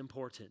most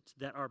important,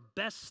 that our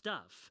best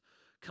stuff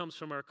comes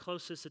from our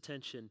closest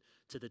attention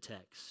to the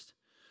text.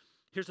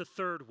 Here's a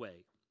third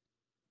way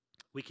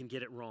we can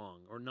get it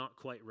wrong or not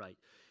quite right.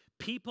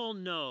 People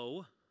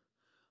know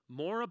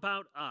more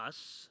about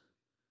us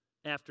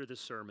after the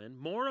sermon,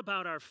 more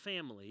about our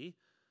family,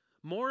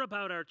 more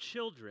about our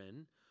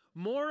children,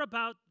 more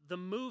about the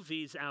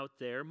movies out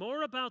there,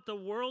 more about the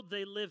world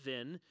they live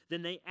in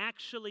than they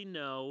actually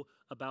know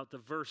about the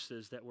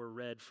verses that were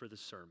read for the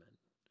sermon.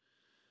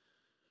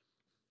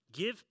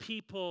 Give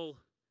people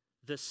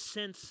the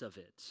sense of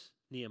it,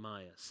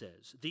 Nehemiah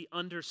says, the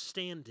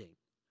understanding.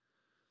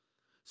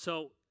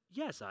 So,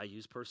 yes, I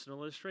use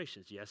personal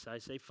illustrations. Yes, I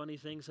say funny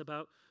things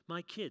about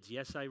my kids.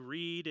 Yes, I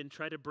read and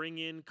try to bring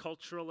in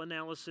cultural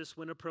analysis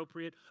when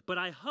appropriate. But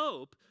I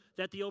hope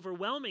that the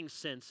overwhelming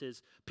sense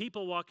is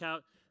people walk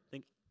out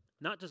think,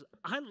 not just,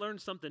 I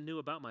learned something new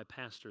about my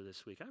pastor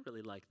this week. I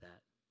really like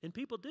that. And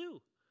people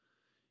do.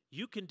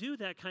 You can do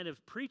that kind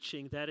of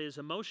preaching that is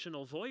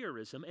emotional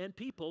voyeurism, and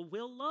people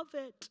will love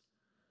it.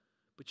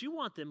 But you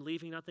want them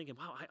leaving not thinking,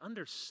 wow, I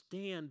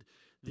understand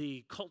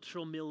the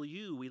cultural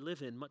milieu we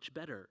live in much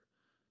better.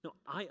 No,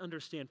 I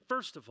understand,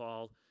 first of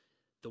all,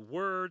 the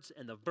words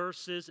and the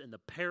verses and the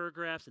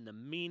paragraphs and the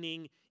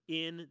meaning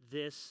in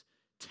this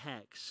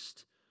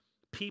text.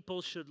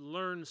 People should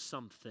learn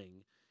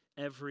something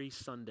every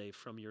Sunday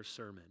from your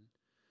sermon.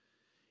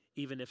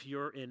 Even if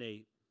you're in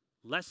a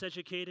less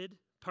educated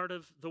part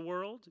of the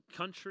world,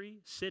 country,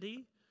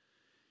 city,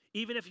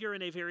 even if you're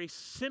in a very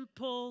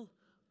simple,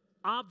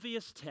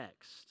 obvious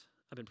text.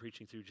 I've been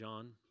preaching through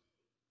John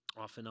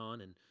off and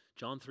on, and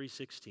John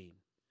 3:16.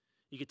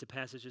 You get to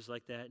passages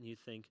like that and you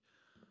think,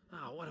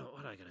 oh, what am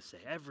I going to say?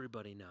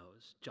 Everybody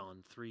knows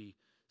John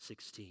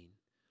 3:16.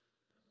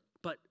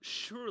 But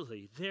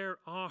surely there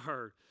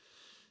are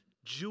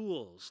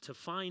jewels to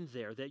find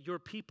there that your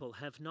people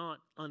have not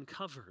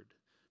uncovered.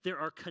 There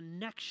are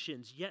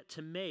connections yet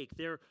to make.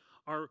 There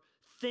are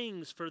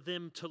things for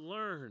them to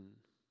learn.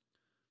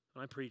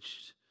 When I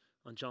preached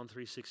on John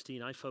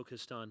 3:16, I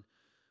focused on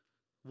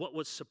what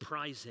was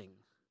surprising.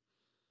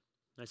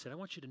 I said, I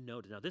want you to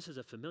notice. Now, this is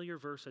a familiar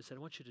verse. I said,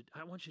 I want you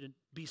to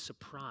be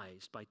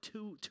surprised by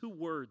two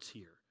words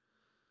here.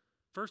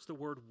 First, the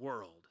word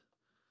world.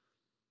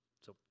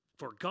 So,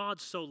 for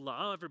God so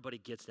loved, everybody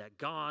gets that.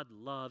 God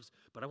loves,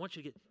 but I want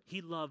you to get,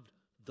 he loved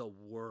the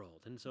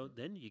world. And so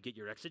then you get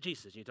your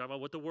exegesis. You talk about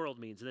what the world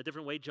means and the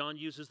different way John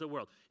uses the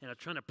world. And I'm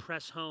trying to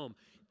press home.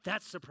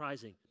 That's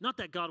surprising. Not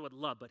that God would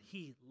love, but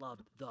he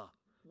loved the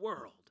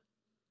world.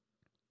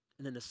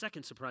 And then the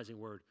second surprising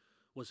word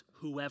was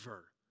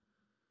whoever.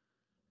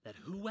 That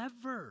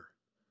whoever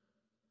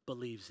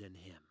believes in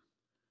him.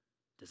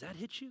 Does that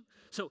hit you?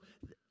 So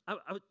I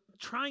was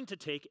trying to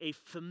take a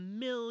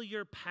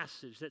familiar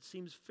passage that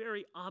seems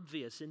very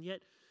obvious, and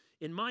yet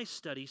in my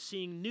study,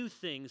 seeing new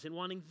things and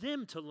wanting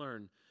them to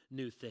learn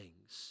new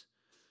things.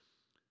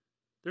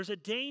 There's a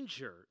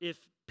danger if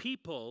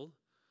people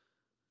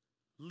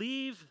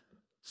leave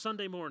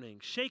Sunday morning,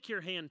 shake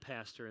your hand,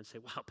 Pastor, and say,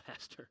 wow,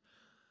 Pastor,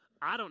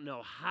 I don't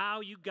know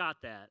how you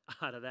got that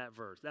out of that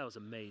verse. That was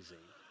amazing.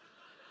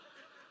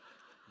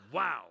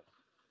 Wow.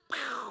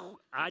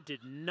 I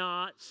did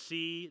not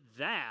see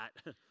that.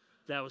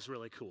 That was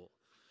really cool.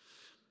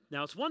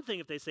 Now, it's one thing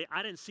if they say,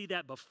 I didn't see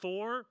that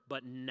before,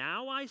 but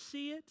now I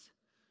see it.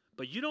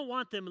 But you don't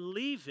want them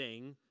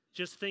leaving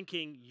just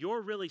thinking,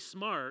 you're really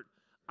smart.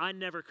 I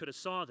never could have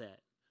saw that.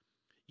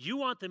 You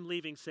want them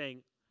leaving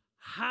saying,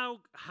 how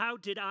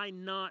did I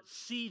not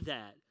see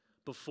that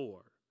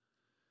before?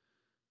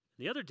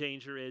 The other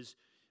danger is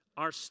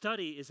our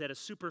study is at a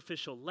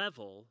superficial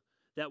level,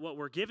 that what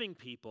we're giving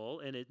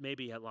people, and it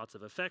maybe had lots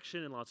of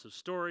affection and lots of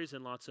stories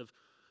and lots of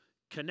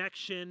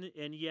connection,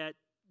 and yet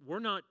we're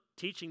not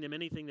teaching them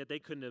anything that they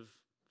couldn't have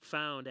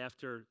found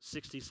after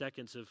 60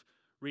 seconds of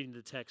reading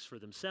the text for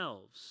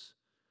themselves.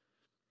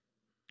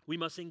 We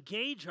must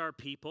engage our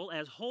people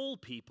as whole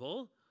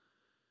people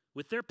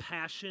with their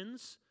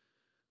passions,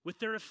 with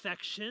their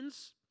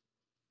affections.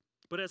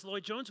 But as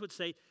Lloyd-Jones would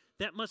say,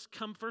 that must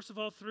come first of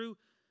all through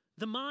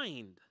the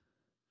mind.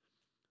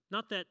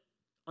 Not that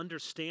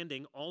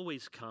understanding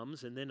always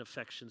comes and then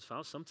affections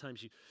follow.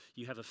 Sometimes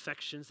you have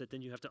affections that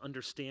then you have to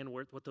understand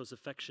what those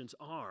affections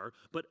are.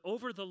 But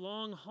over the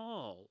long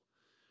haul,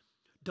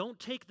 don't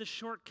take the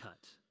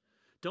shortcut.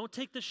 Don't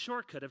take the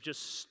shortcut of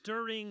just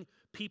stirring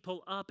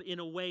people up in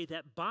a way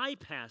that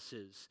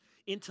bypasses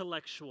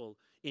intellectual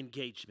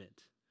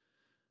engagement.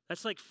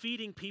 That's like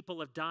feeding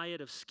people a diet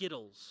of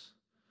Skittles.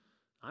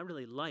 I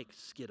really like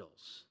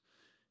Skittles.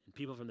 And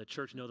people from the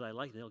church know that I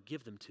like them. They'll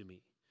give them to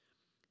me.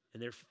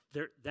 And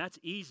that's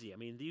easy. I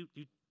mean, you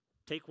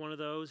take one of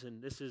those,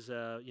 and this is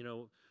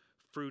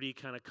fruity,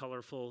 kind of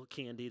colorful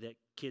candy that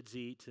kids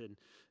eat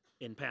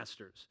and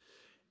pastors.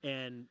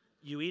 And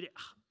you eat it.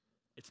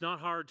 It's not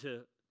hard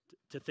to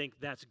think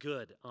that's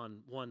good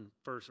on one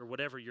first, or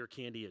whatever your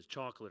candy is,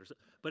 chocolate or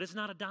something. But it's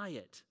not a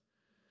diet.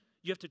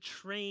 You have to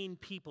train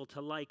people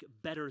to like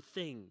better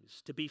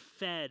things, to be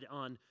fed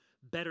on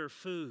better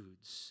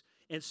foods.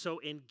 And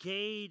so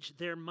engage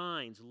their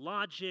minds,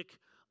 logic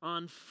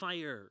on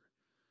fire.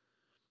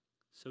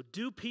 So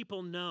do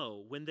people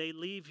know when they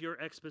leave your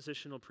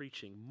expositional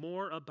preaching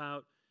more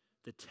about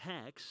the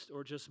text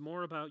or just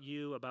more about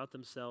you, about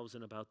themselves,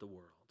 and about the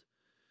world?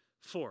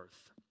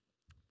 Fourth,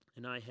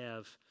 and I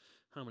have,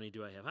 how many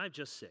do I have? I have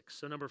just 6.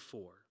 So number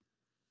 4.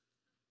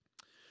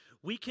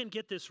 We can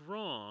get this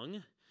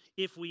wrong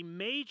if we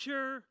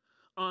major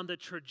on the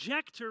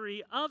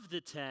trajectory of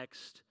the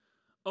text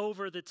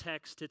over the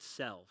text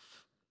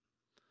itself.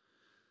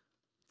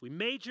 We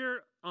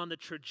major on the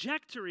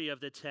trajectory of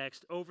the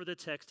text over the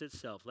text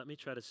itself. Let me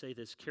try to say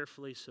this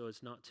carefully so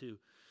as not to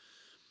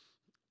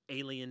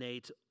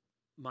alienate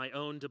my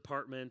own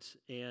department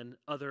and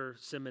other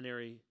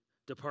seminary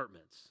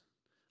departments.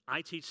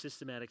 I teach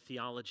systematic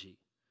theology.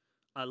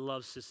 I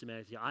love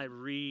systematic theology. I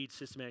read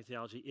systematic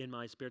theology in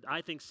my spirit.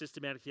 I think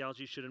systematic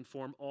theology should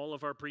inform all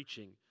of our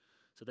preaching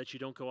so that you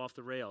don't go off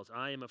the rails.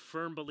 I am a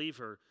firm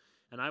believer,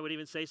 and I would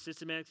even say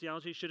systematic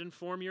theology should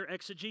inform your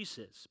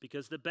exegesis,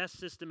 because the best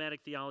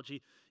systematic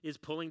theology is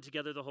pulling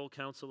together the whole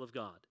counsel of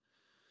God.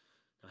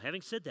 Now,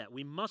 having said that,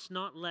 we must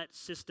not let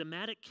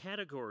systematic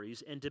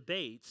categories and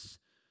debates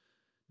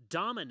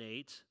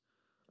dominate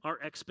our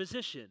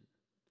exposition,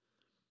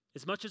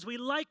 as much as we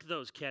like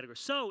those categories.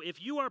 So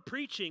if you are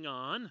preaching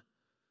on,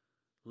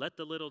 let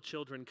the little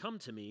children come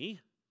to me,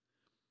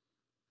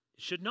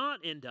 it should not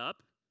end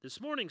up,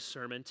 this morning's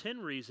sermon, 10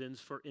 reasons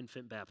for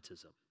infant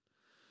baptism.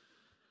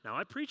 Now,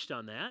 I preached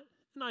on that,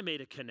 and I made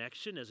a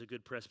connection as a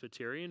good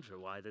Presbyterian for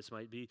why this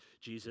might be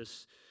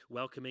Jesus'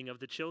 welcoming of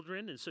the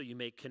children, and so you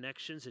make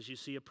connections as you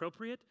see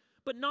appropriate,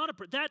 but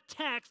that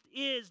text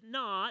is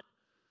not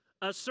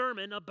a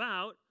sermon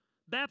about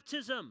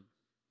baptism.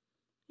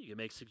 You can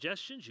make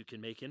suggestions, you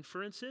can make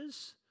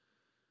inferences,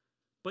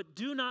 but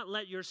do not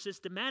let your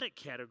systematic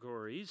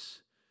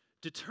categories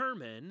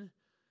determine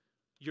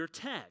your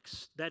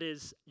text. That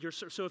is,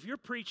 so if you're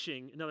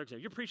preaching, another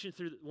example, you're preaching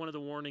through one of the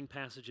warning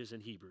passages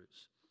in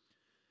Hebrews.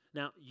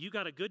 Now, you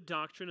got a good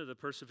doctrine of the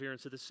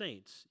perseverance of the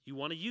saints. You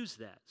want to use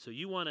that. So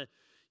you want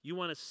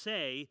to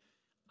say,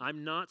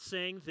 I'm not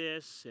saying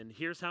this, and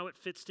here's how it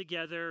fits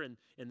together, and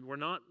we're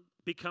not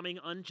becoming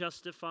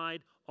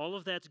unjustified. All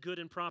of that's good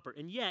and proper.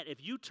 And yet, if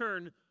you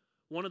turn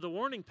one of the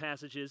warning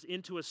passages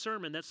into a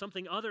sermon that's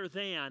something other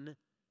than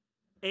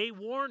a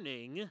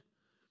warning,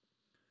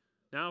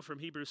 now from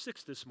Hebrews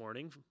 6 this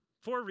morning,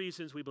 4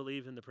 reasons we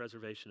believe in the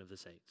preservation of the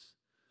saints.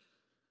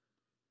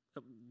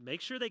 Make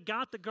sure they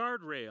got the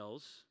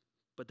guardrails,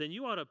 but then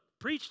you ought to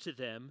preach to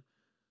them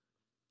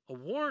a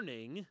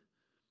warning.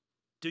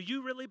 Do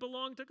you really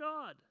belong to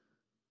God?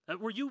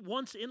 Were you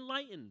once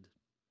enlightened?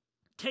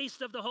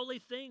 Taste of the holy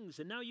things,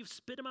 and now you've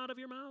spit them out of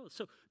your mouth.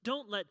 So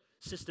don't let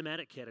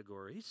systematic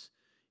categories.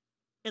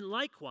 And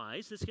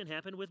likewise, this can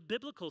happen with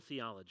biblical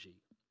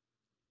theology.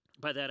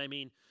 By that I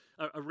mean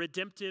a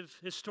redemptive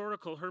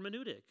historical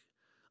hermeneutic.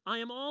 I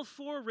am all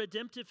for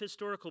redemptive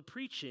historical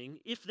preaching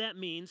if that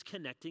means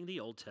connecting the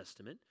Old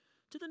Testament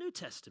to the New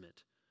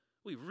Testament.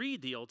 We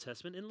read the Old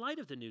Testament in light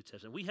of the New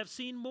Testament. We have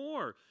seen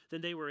more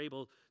than they were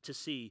able to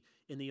see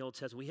in the Old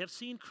Testament. We have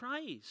seen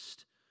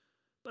Christ.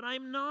 But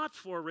I'm not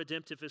for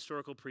redemptive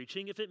historical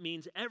preaching if it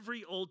means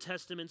every Old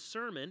Testament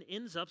sermon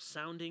ends up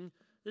sounding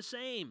the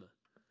same.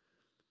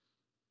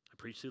 I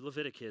preached through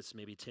Leviticus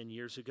maybe 10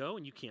 years ago,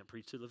 and you can't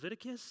preach through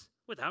Leviticus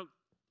without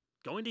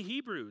going to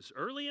Hebrews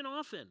early and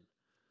often.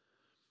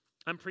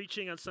 I'm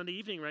preaching on Sunday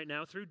evening right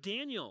now through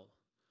Daniel.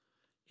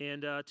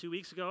 And 2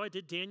 weeks ago, I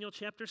did Daniel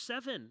chapter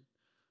 7.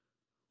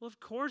 Well, of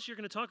course, you're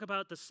going to talk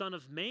about the Son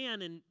of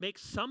Man and make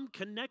some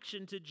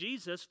connection to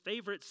Jesus'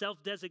 favorite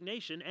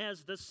self-designation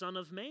as the Son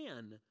of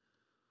Man.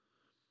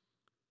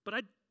 But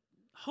I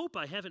hope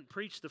I haven't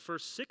preached the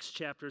first 6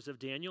 chapters of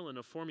Daniel in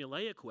a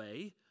formulaic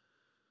way.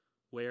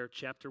 where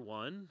chapter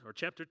 1 or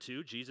chapter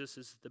 2, Jesus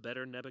is the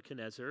better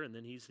Nebuchadnezzar, and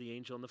then he's the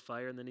angel in the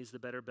fire, and then he's the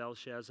better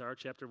Belshazzar.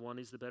 Chapter 1,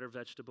 he's the better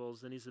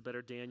vegetables, then he's the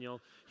better Daniel,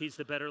 he's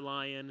the better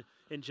lion,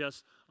 and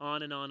just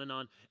on and on and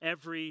on.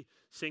 Every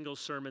single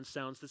sermon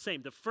sounds the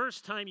same. The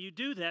first time you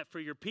do that for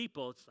your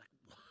people, it's like,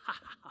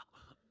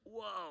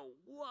 wow,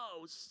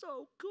 whoa,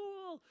 so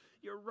cool.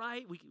 You're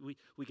right.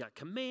 We got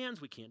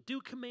commands. We can't do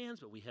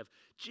commands, but we have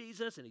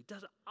Jesus, and he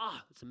does it.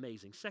 It's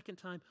amazing. Second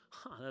time,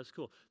 that was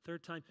cool.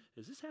 Third time,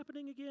 is this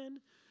happening again?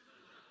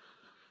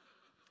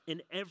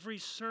 And every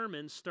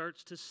sermon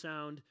starts to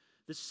sound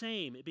the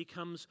same. It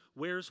becomes,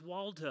 where's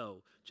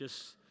Waldo?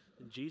 Just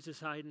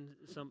Jesus hiding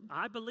some,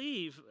 I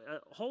believe,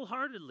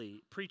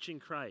 wholeheartedly preaching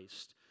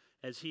Christ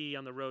as he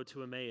on the road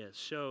to Emmaus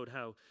showed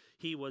how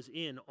he was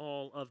in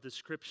all of the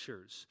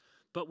scriptures.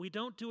 But we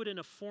don't do it in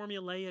a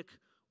formulaic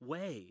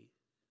way.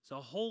 It's a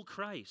whole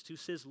Christ who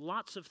says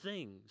lots of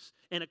things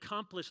and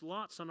accomplished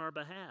lots on our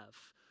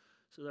behalf.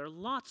 So there are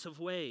lots of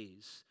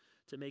ways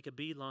to make a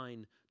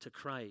beeline to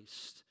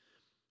Christ.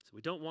 So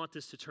we don't want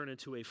this to turn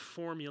into a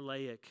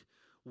formulaic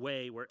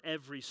way where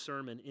every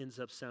sermon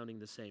ends up sounding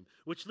the same.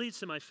 Which leads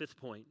to my fifth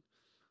point.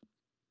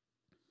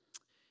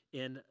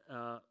 And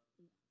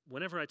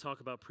whenever I talk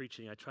about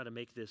preaching, I try to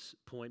make this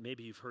point.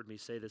 Maybe you've heard me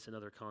say this in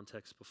other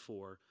contexts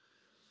before.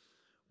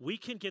 We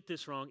can get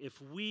this wrong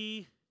if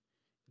we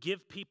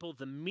give people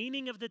the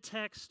meaning of the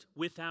text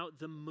without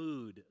the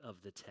mood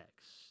of the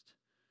text.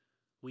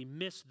 We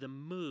miss the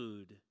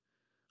mood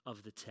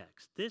of the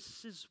text.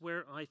 This is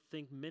where I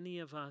think many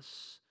of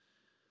us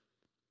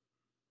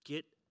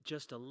get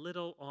just a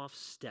little off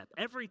step.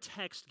 Every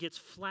text gets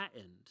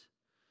flattened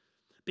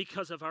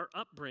because of our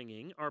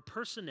upbringing, our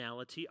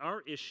personality,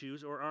 our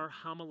issues, or our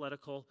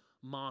homiletical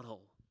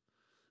model.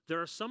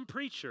 There are some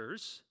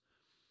preachers,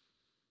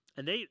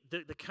 and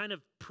the kind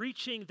of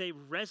preaching they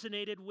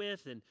resonated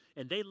with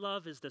and they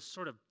love is the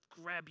sort of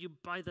grab you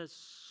by the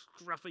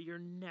scruff of your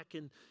neck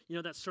and,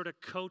 that sort of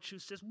coach who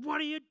says,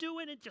 what are you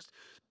doing? And just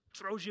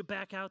throws you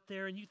back out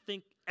there, and you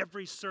think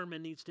every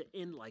sermon needs to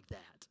end like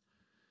that.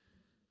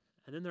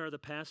 And then there are the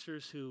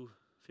pastors who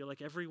feel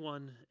like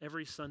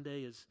every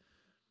Sunday is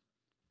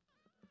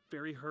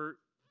very hurt,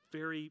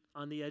 very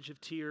on the edge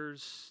of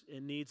tears,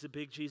 and needs a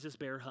big Jesus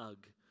bear hug.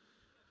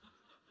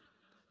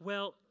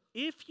 Well,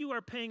 if you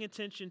are paying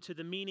attention to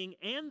the meaning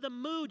and the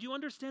mood, you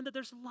understand that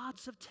there's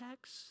lots of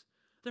texts.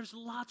 There's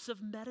lots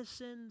of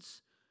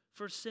medicines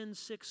for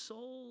sin-sick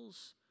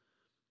souls.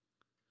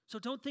 So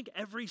don't think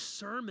every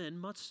sermon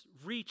must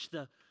reach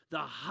the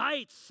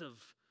heights of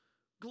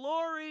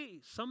glory.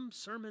 Some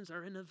sermons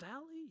are in a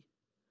valley.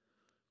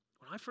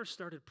 When I first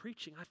started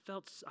preaching, I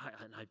felt,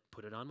 and I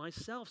put it on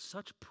myself,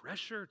 such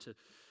pressure to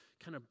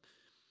kind of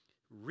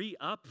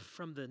re-up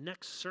from the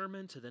next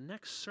sermon to the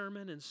next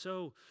sermon, and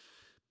so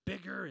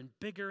bigger and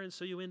bigger, and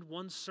so you end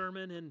one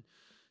sermon and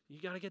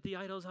you got to get the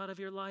idols out of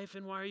your life,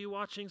 and why are you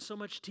watching so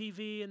much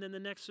TV? And then the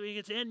next week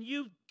it's, and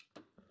you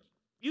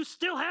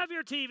still have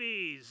your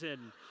TVs,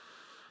 and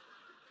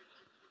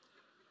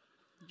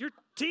your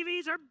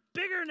TVs are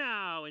bigger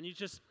now, and you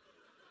just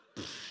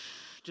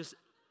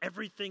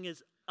everything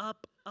is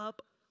up,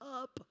 up,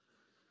 up.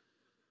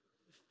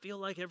 Feel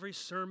like every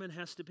sermon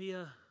has to be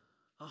a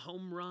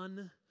home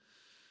run.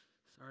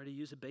 Sorry to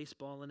use a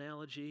baseball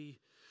analogy.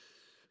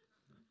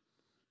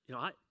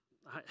 I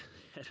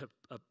had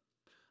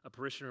a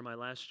parishioner in my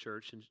last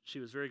church, and she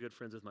was very good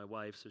friends with my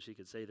wife, so she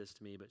could say this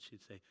to me, but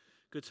she'd say,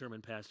 good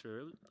sermon,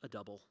 Pastor, a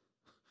double.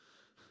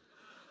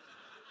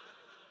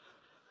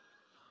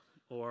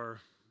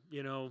 Or,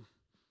 you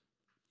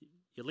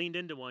leaned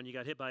into one, you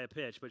got hit by a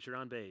pitch, but you're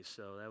on base,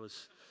 so that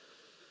was...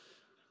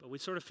 But we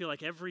sort of feel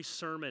like every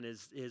sermon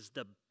is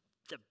the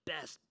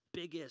best,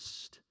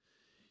 biggest.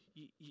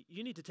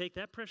 You need to take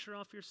that pressure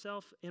off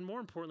yourself, and more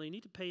importantly, you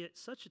need to pay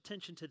such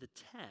attention to the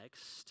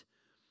text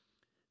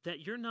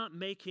that you're not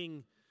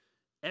making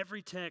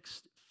every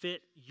text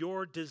fit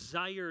your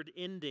desired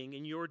ending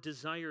and your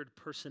desired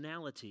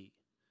personality,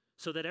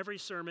 so that every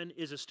sermon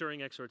is a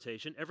stirring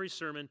exhortation, every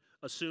sermon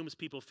assumes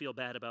people feel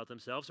bad about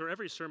themselves, or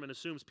every sermon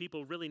assumes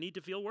people really need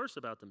to feel worse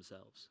about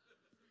themselves.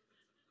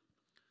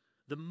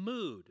 The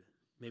mood,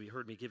 maybe you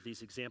heard me give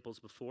these examples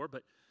before,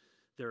 but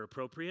they're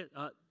appropriate.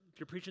 If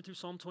you're preaching through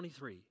Psalm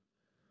 23,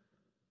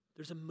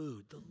 there's a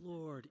mood. The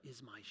Lord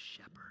is my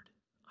shepherd.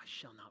 I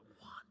shall not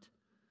want.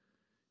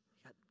 You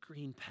got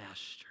green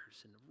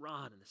pastures and a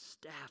rod and a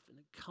staff and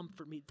a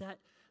comfort me.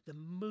 The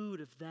mood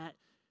of that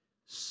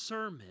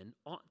sermon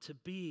ought to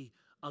be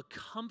a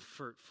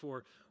comfort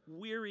for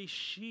weary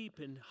sheep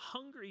and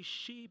hungry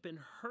sheep and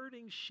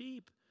hurting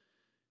sheep.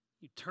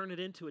 You turn it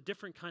into a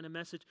different kind of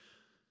message.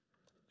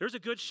 There's a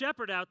good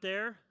shepherd out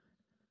there.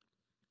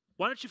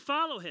 Why don't you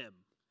follow him?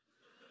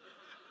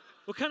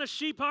 What kind of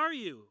sheep are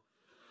you?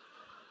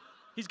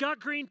 He's got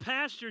green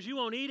pastures. You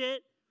won't eat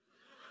it.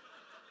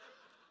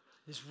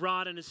 His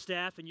rod and his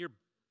staff, and you're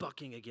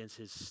bucking against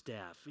his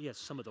staff. He has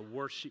some of the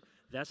worst sheep.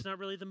 That's not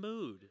really the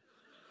mood.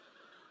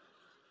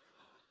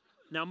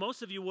 Now,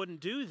 most of you wouldn't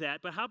do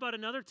that, but how about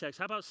another text?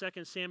 How about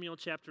 2 Samuel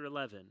chapter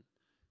 11?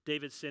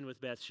 David's sin with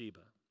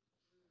Bathsheba.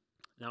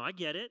 Now, I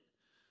get it.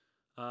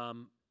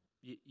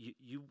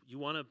 You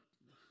want to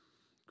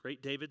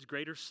great David's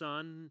greater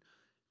son,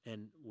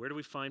 and where do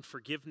we find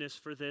forgiveness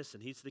for this?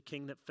 And he's the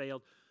king that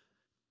failed.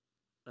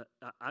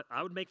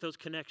 I would make those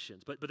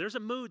connections, but there's a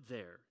mood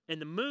there,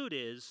 and the mood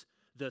is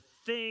the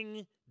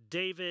thing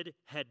David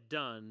had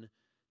done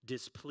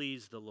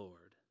displeased the Lord.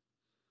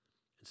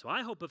 And so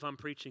I hope if I'm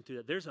preaching through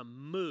that, there's a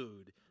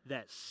mood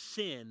that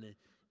sin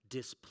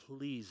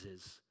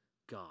displeases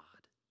God.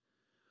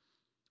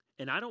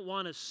 And I don't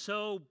want to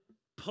so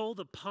pull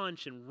the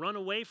punch and run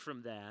away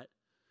from that,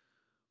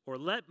 or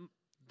let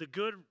the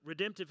good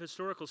redemptive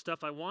historical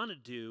stuff I want to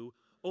do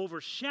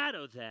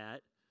overshadow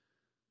that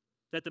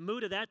the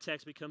mood of that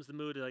text becomes the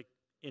mood of like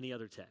any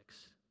other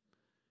text.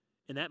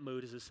 And that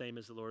mood is the same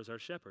as the Lord is our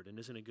shepherd. And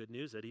isn't it good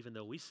news that even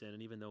though we sin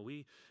and even though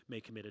we may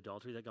commit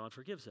adultery, that God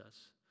forgives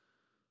us?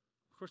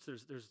 Of course,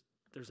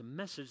 there's a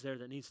message there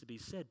that needs to be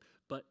said,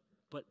 but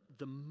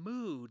the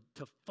mood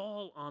to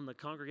fall on the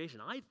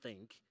congregation, I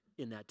think,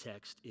 in that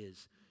text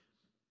is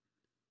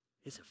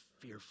a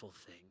fearful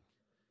thing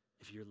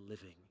if you're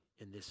living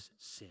in this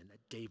sin that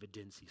David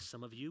didn't see.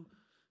 Some of you,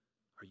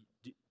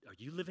 are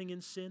you living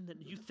in sin that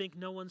you think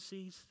no one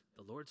sees?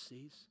 The Lord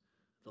sees.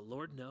 The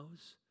Lord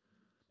knows.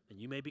 And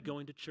you may be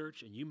going to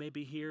church, and you may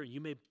be here, and you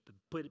may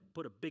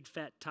put a big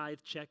fat tithe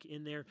check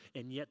in there,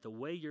 and yet the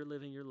way you're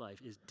living your life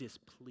is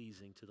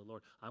displeasing to the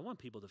Lord. I want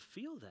people to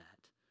feel that.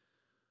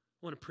 I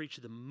want to preach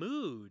the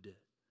mood.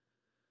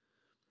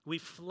 We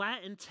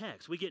flatten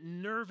text. We get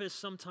nervous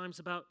sometimes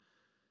about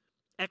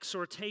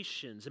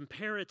exhortations,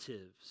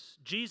 imperatives.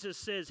 Jesus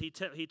says he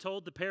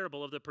told the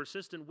parable of the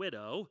persistent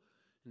widow,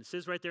 and it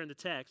says right there in the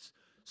text,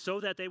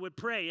 so that they would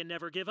pray and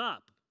never give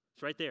up.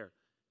 It's right there.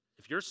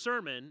 If your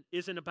sermon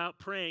isn't about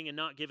praying and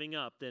not giving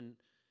up, then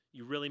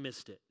you really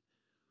missed it.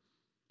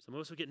 Some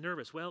of us would get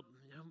nervous. Well,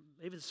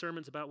 maybe the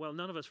sermon's about, well,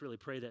 none of us really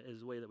pray that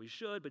is the way that we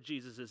should, but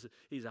Jesus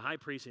he's a high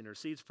priest, he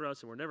intercedes for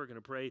us, and we're never going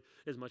to pray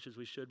as much as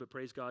we should, but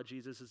praise God,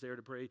 Jesus is there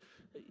to pray.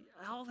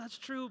 Oh, that's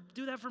true.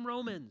 Do that from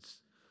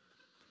Romans.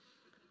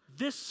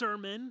 This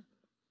sermon,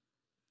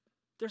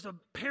 there's a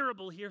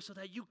parable here so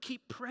that you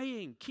keep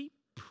praying. Keep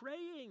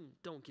praying.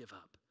 Don't give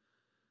up.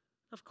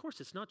 Of course,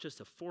 it's not just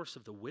a force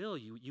of the will.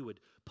 You would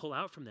pull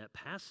out from that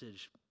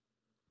passage,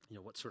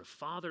 what sort of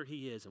father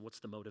he is and what's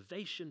the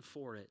motivation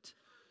for it.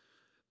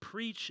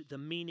 Preach the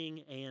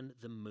meaning and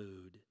the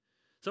mood.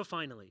 So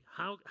finally,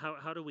 how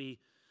do we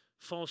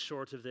fall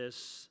short of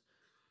this?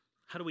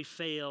 How do we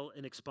fail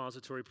in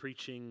expository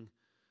preaching?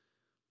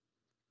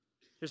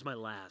 Here's my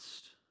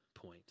last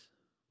point.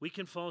 We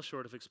can fall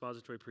short of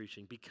expository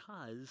preaching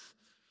because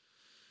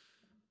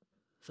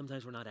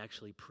sometimes we're not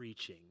actually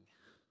preaching.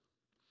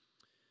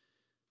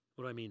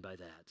 What do I mean by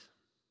that?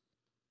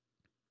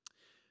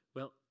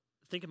 Well,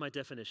 think of my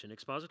definition.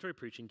 Expository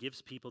preaching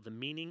gives people the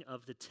meaning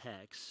of the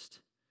text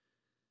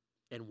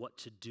and what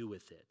to do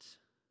with it.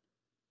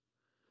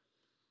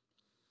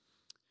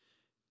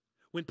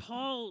 When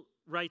Paul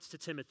writes to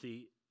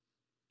Timothy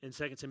in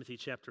 2 Timothy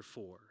chapter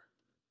 4,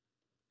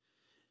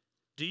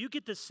 do you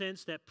get the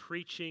sense that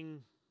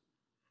preaching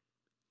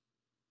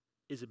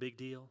is a big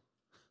deal?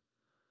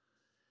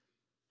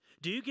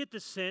 Do you get the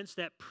sense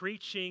that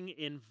preaching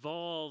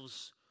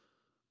involves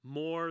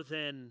more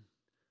than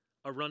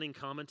a running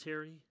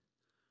commentary?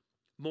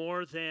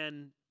 More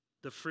than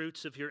the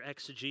fruits of your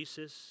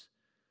exegesis?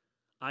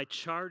 I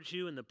charge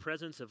you in the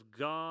presence of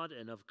God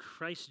and of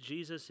Christ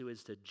Jesus, who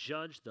is to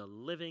judge the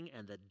living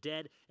and the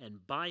dead,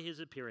 and by his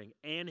appearing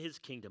and his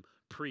kingdom,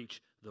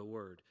 preach the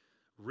word.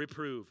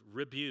 Reprove,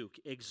 rebuke,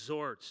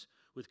 exhort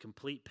with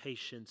complete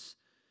patience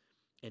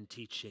and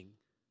teaching.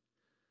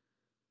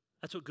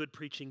 That's what good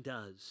preaching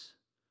does.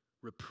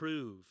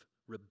 Reprove,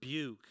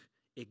 rebuke,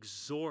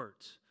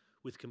 exhort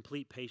with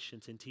complete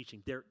patience and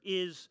teaching. There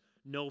is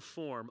no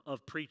form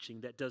of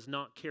preaching that does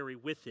not carry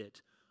with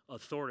it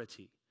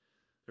authority.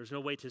 There's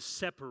no way to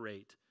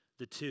separate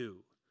the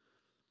two.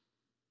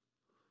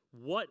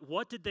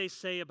 What did they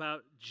say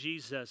about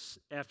Jesus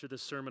after the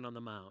Sermon on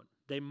the Mount?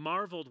 They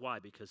marveled. Why?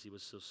 Because he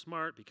was so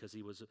smart, because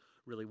he was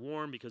really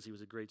warm, because he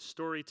was a great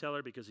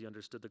storyteller, because he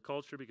understood the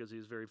culture, because he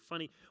was very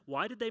funny.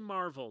 Why did they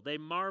marvel? They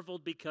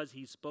marveled because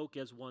he spoke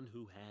as one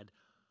who had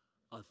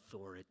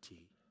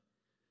authority,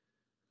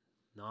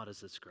 not as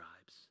the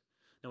scribes.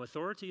 Now,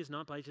 authority is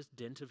not by just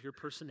dint of your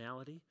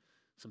personality.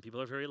 Some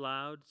people are very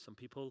loud. Some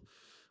people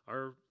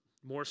are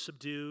more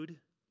subdued.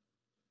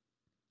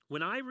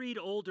 When I read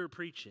older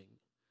preaching,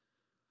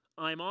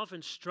 I'm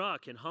often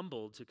struck and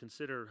humbled to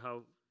consider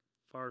how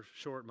far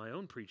short my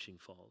own preaching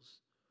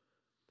falls.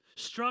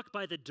 Struck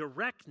by the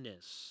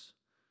directness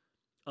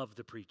of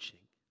the preaching.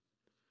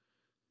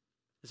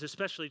 It's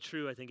especially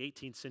true, I think,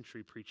 18th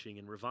century preaching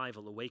and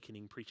revival,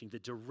 awakening preaching, the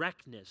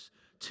directness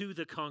to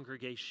the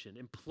congregation,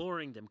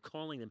 imploring them,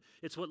 calling them.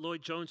 It's what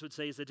Lloyd-Jones would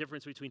say is the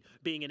difference between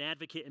being an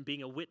advocate and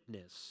being a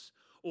witness,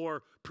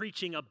 or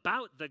preaching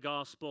about the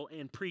gospel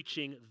and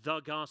preaching the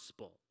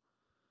gospel.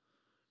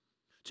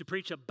 To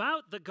preach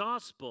about the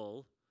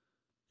gospel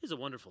is a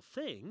wonderful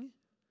thing.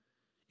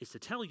 It's to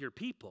tell your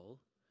people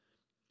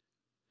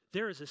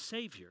there is a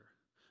Savior.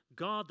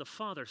 God the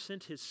Father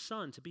sent his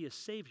Son to be a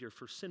Savior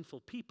for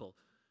sinful people.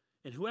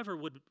 And whoever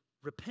would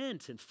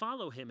repent and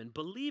follow him and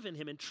believe in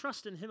him and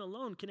trust in him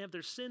alone can have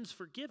their sins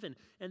forgiven,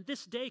 and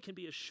this day can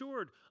be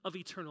assured of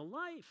eternal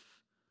life.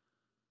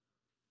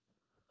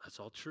 That's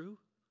all true.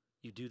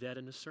 You do that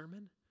in a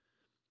sermon.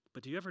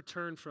 But do you ever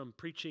turn from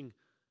preaching,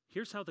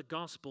 here's how the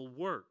gospel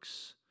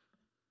works,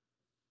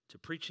 to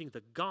preaching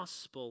the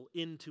gospel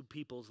into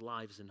people's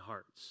lives and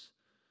hearts,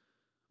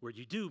 where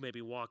you do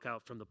maybe walk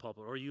out from the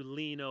pulpit or you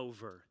lean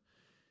over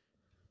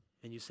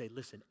and you say,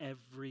 listen,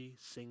 every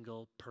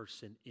single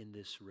person in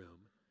this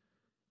room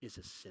is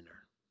a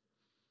sinner.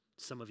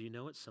 Some of you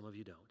know it, some of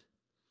you don't.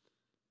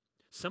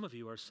 Some of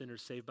you are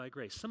sinners saved by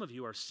grace. Some of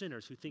you are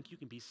sinners who think you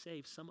can be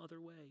saved some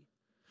other way.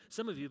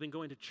 Some of you have been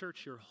going to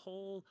church your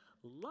whole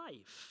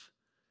life,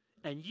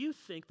 and you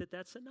think that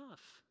that's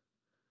enough.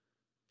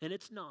 And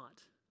it's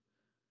not.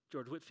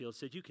 George Whitefield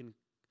said you can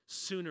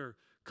sooner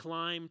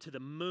climb to the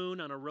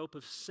moon on a rope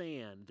of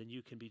sand than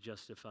you can be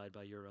justified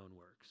by your own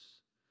works.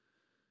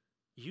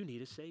 You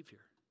need a Savior.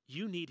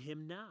 You need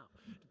him now.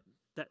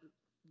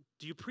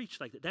 Do you preach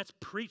like that?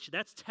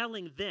 That's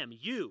telling them,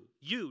 you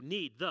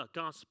need the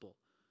gospel.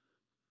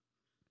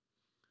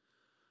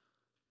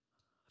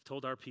 I've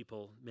told our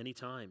people many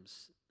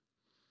times,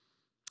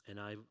 and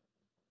I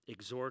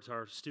exhort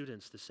our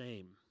students the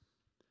same.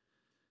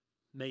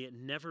 May it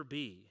never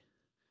be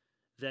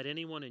that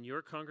anyone in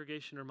your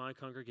congregation or my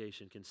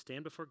congregation can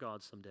stand before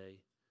God someday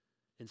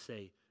and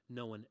say,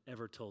 no one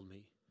ever told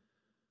me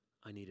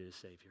I needed a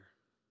Savior.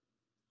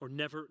 Or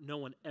no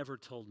one ever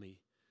told me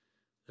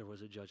there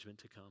was a judgment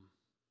to come.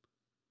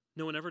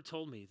 No one ever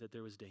told me that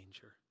there was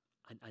danger.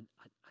 I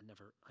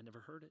never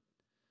heard it.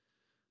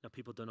 Now,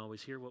 people don't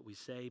always hear what we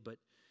say, but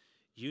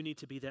you need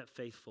to be that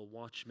faithful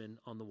watchman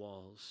on the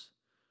walls.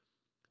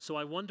 So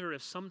I wonder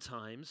if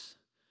sometimes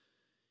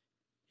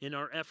in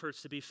our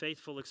efforts to be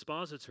faithful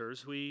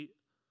expositors, we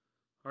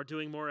are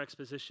doing more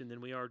exposition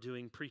than we are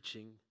doing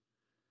preaching.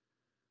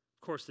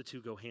 Of course, the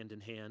two go hand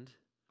in hand.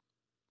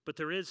 But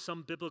there is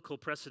some biblical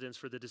precedence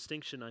for the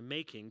distinction I'm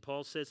making.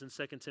 Paul says in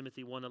 2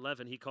 Timothy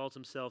 1:11, he calls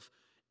himself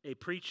a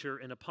preacher,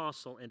 an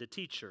apostle, and a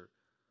teacher.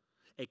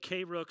 A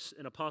kerux,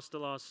 an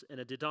apostolos,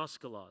 and a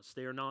didaskalos.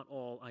 They are not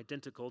all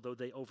identical, though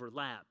they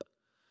overlap.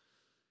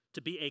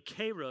 To be a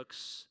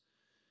kerux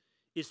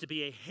is to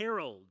be a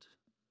herald.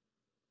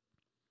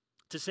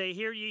 To say,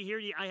 hear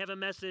ye, I have a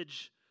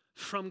message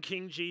from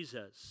King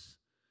Jesus.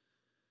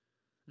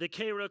 The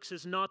kerux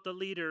is not the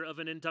leader of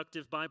an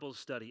inductive Bible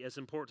study, as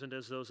important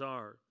as those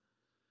are.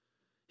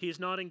 He is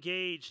not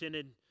engaged in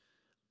an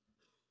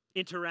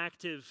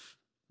interactive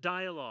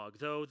dialogue,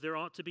 though there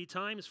ought to be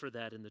times for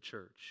that in the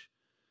church.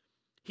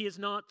 He is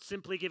not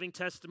simply giving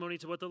testimony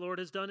to what the Lord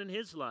has done in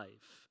his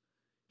life.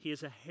 He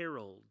is a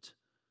herald.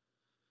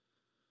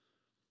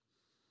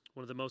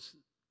 One of the most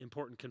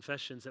important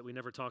confessions that we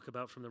never talk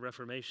about from the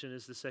Reformation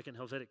is the Second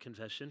Helvetic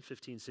Confession,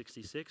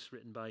 1566,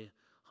 written by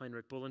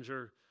Heinrich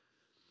Bullinger.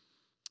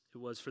 It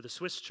was for the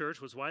Swiss church,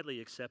 was widely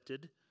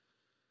accepted.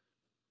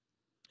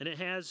 And it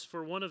has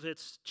for one of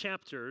its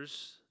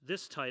chapters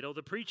this title,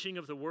 The Preaching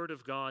of the Word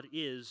of God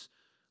is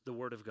the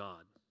Word of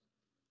God.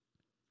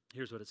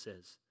 Here's what it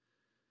says.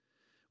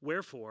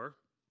 Wherefore,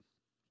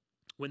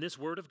 when this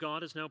Word of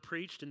God is now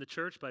preached in the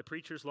church by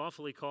preachers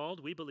lawfully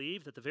called, we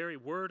believe that the very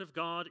Word of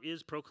God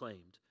is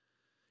proclaimed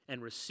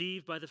and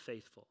received by the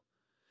faithful,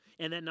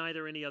 and that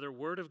neither any other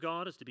word of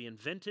God is to be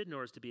invented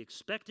nor is to be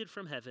expected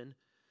from heaven,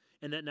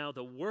 and that now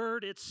the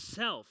word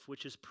itself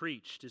which is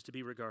preached is to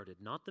be regarded,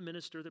 not the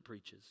minister that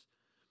preaches.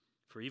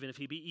 For even if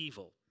he be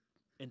evil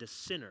and a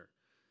sinner,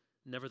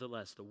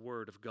 nevertheless the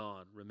word of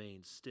God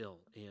remains still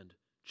and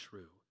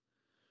true.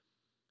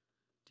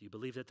 Do you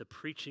believe that the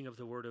preaching of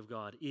the word of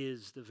God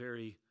is the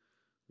very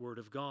word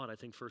of God? I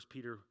think 1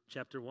 Peter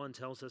chapter 1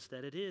 tells us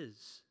that it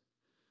is.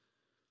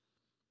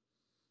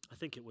 I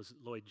think it was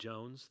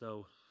Lloyd-Jones,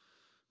 though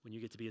when you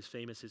get to be as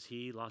famous as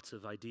he, lots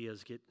of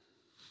ideas get,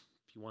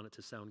 if you want it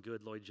to sound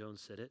good,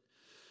 Lloyd-Jones said it.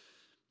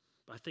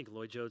 I think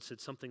Lloyd-Jones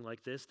said something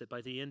like this, that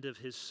by the end of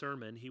his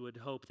sermon, he would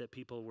hope that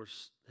people were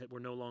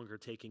no longer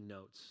taking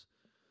notes.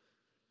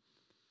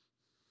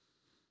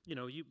 You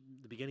know,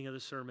 the beginning of the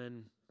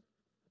sermon,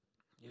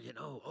 you get,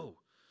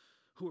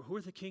 who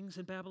are the kings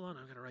in Babylon?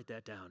 I'm going to write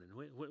that down.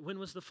 And when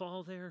was the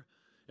fall there?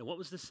 And what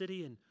was the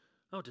city? And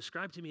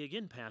describe to me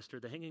again, Pastor,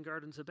 the hanging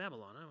gardens of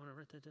Babylon. I want to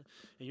write that down.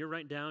 And you're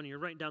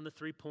writing down the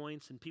 3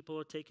 points, and people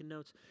are taking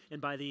notes. And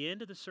by the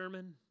end of the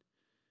sermon,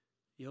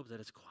 you hope that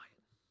it's quiet.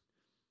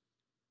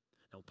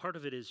 Now, part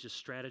of it is just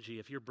strategy.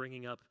 If you're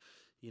bringing up,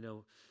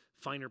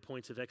 finer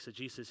points of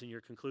exegesis in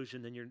your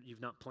conclusion, then you've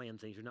not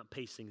planned things. You're not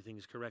pacing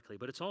things correctly.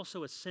 But it's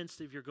also a sense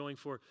that you're going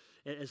for,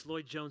 as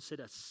Lloyd-Jones said,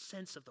 a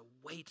sense of the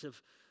weight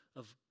of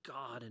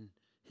God and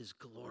his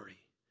glory.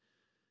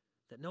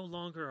 That no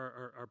longer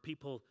are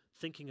people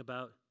thinking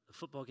about the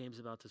football game's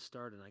about to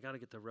start and I got to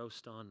get the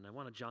roast on and I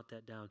want to jot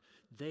that down.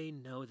 They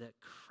know that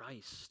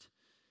Christ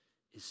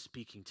is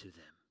speaking to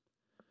them.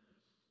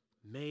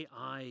 May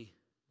I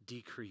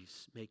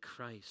decrease, may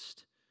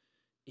Christ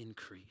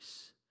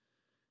increase.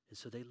 And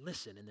so they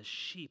listen, and the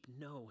sheep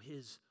know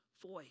his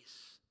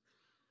voice.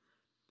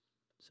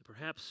 So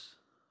perhaps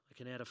I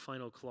can add a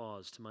final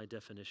clause to my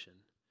definition.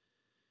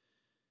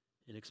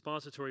 In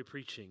expository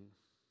preaching,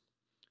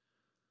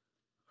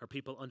 our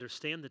people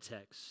understand the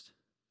text,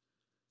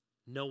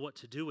 know what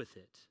to do with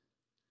it,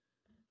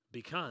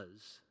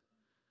 because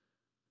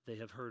they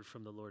have heard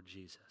from the Lord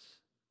Jesus.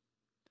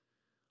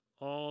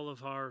 All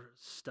of our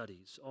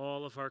studies,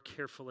 all of our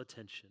careful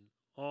attention,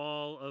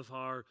 all of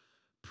our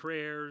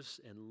prayers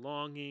and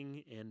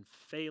longing and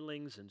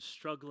failings and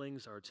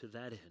strugglings are to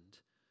that end.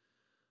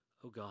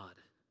 Oh God,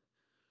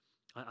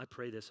 I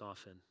pray this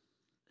often,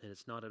 and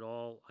it's not at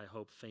all, I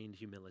hope, feigned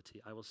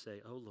humility. I will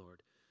say, oh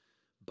Lord,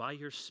 by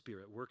your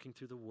Spirit working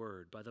through the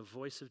Word, by the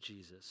voice of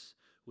Jesus,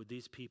 would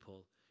these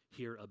people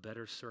hear a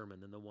better sermon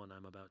than the one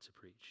I'm about to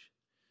preach?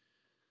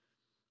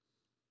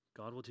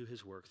 God will do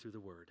his work through the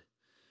Word.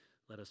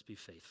 Let us be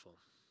faithful.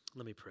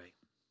 Let me pray.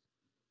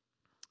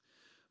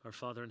 Our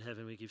Father in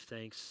heaven, we give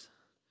thanks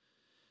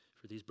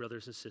for these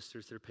brothers and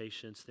sisters, their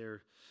patience,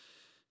 their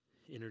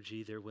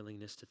energy, their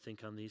willingness to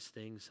think on these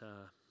things.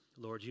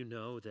 Lord, you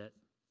know that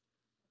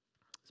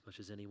as much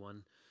as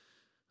anyone,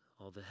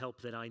 all the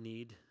help that I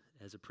need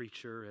as a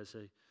preacher, as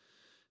a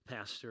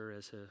pastor,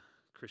 as a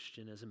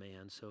Christian, as a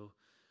man. So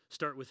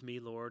start with me,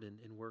 Lord,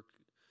 and work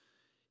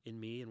in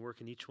me and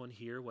work in each one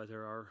here,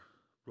 whether our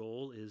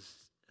role is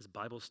as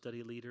Bible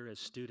study leader, as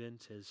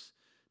student, as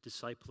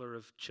discipler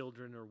of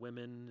children or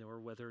women, or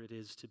whether it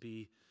is to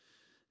be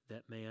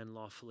that man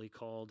lawfully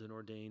called and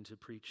ordained to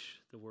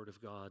preach the Word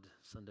of God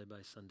Sunday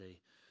by Sunday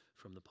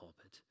from the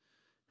pulpit.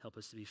 Help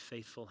us to be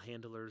faithful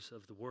handlers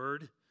of the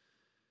Word,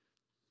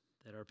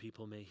 that our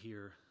people may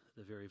hear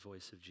the very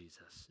voice of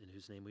Jesus, in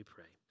whose name we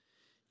pray.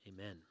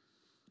 Amen.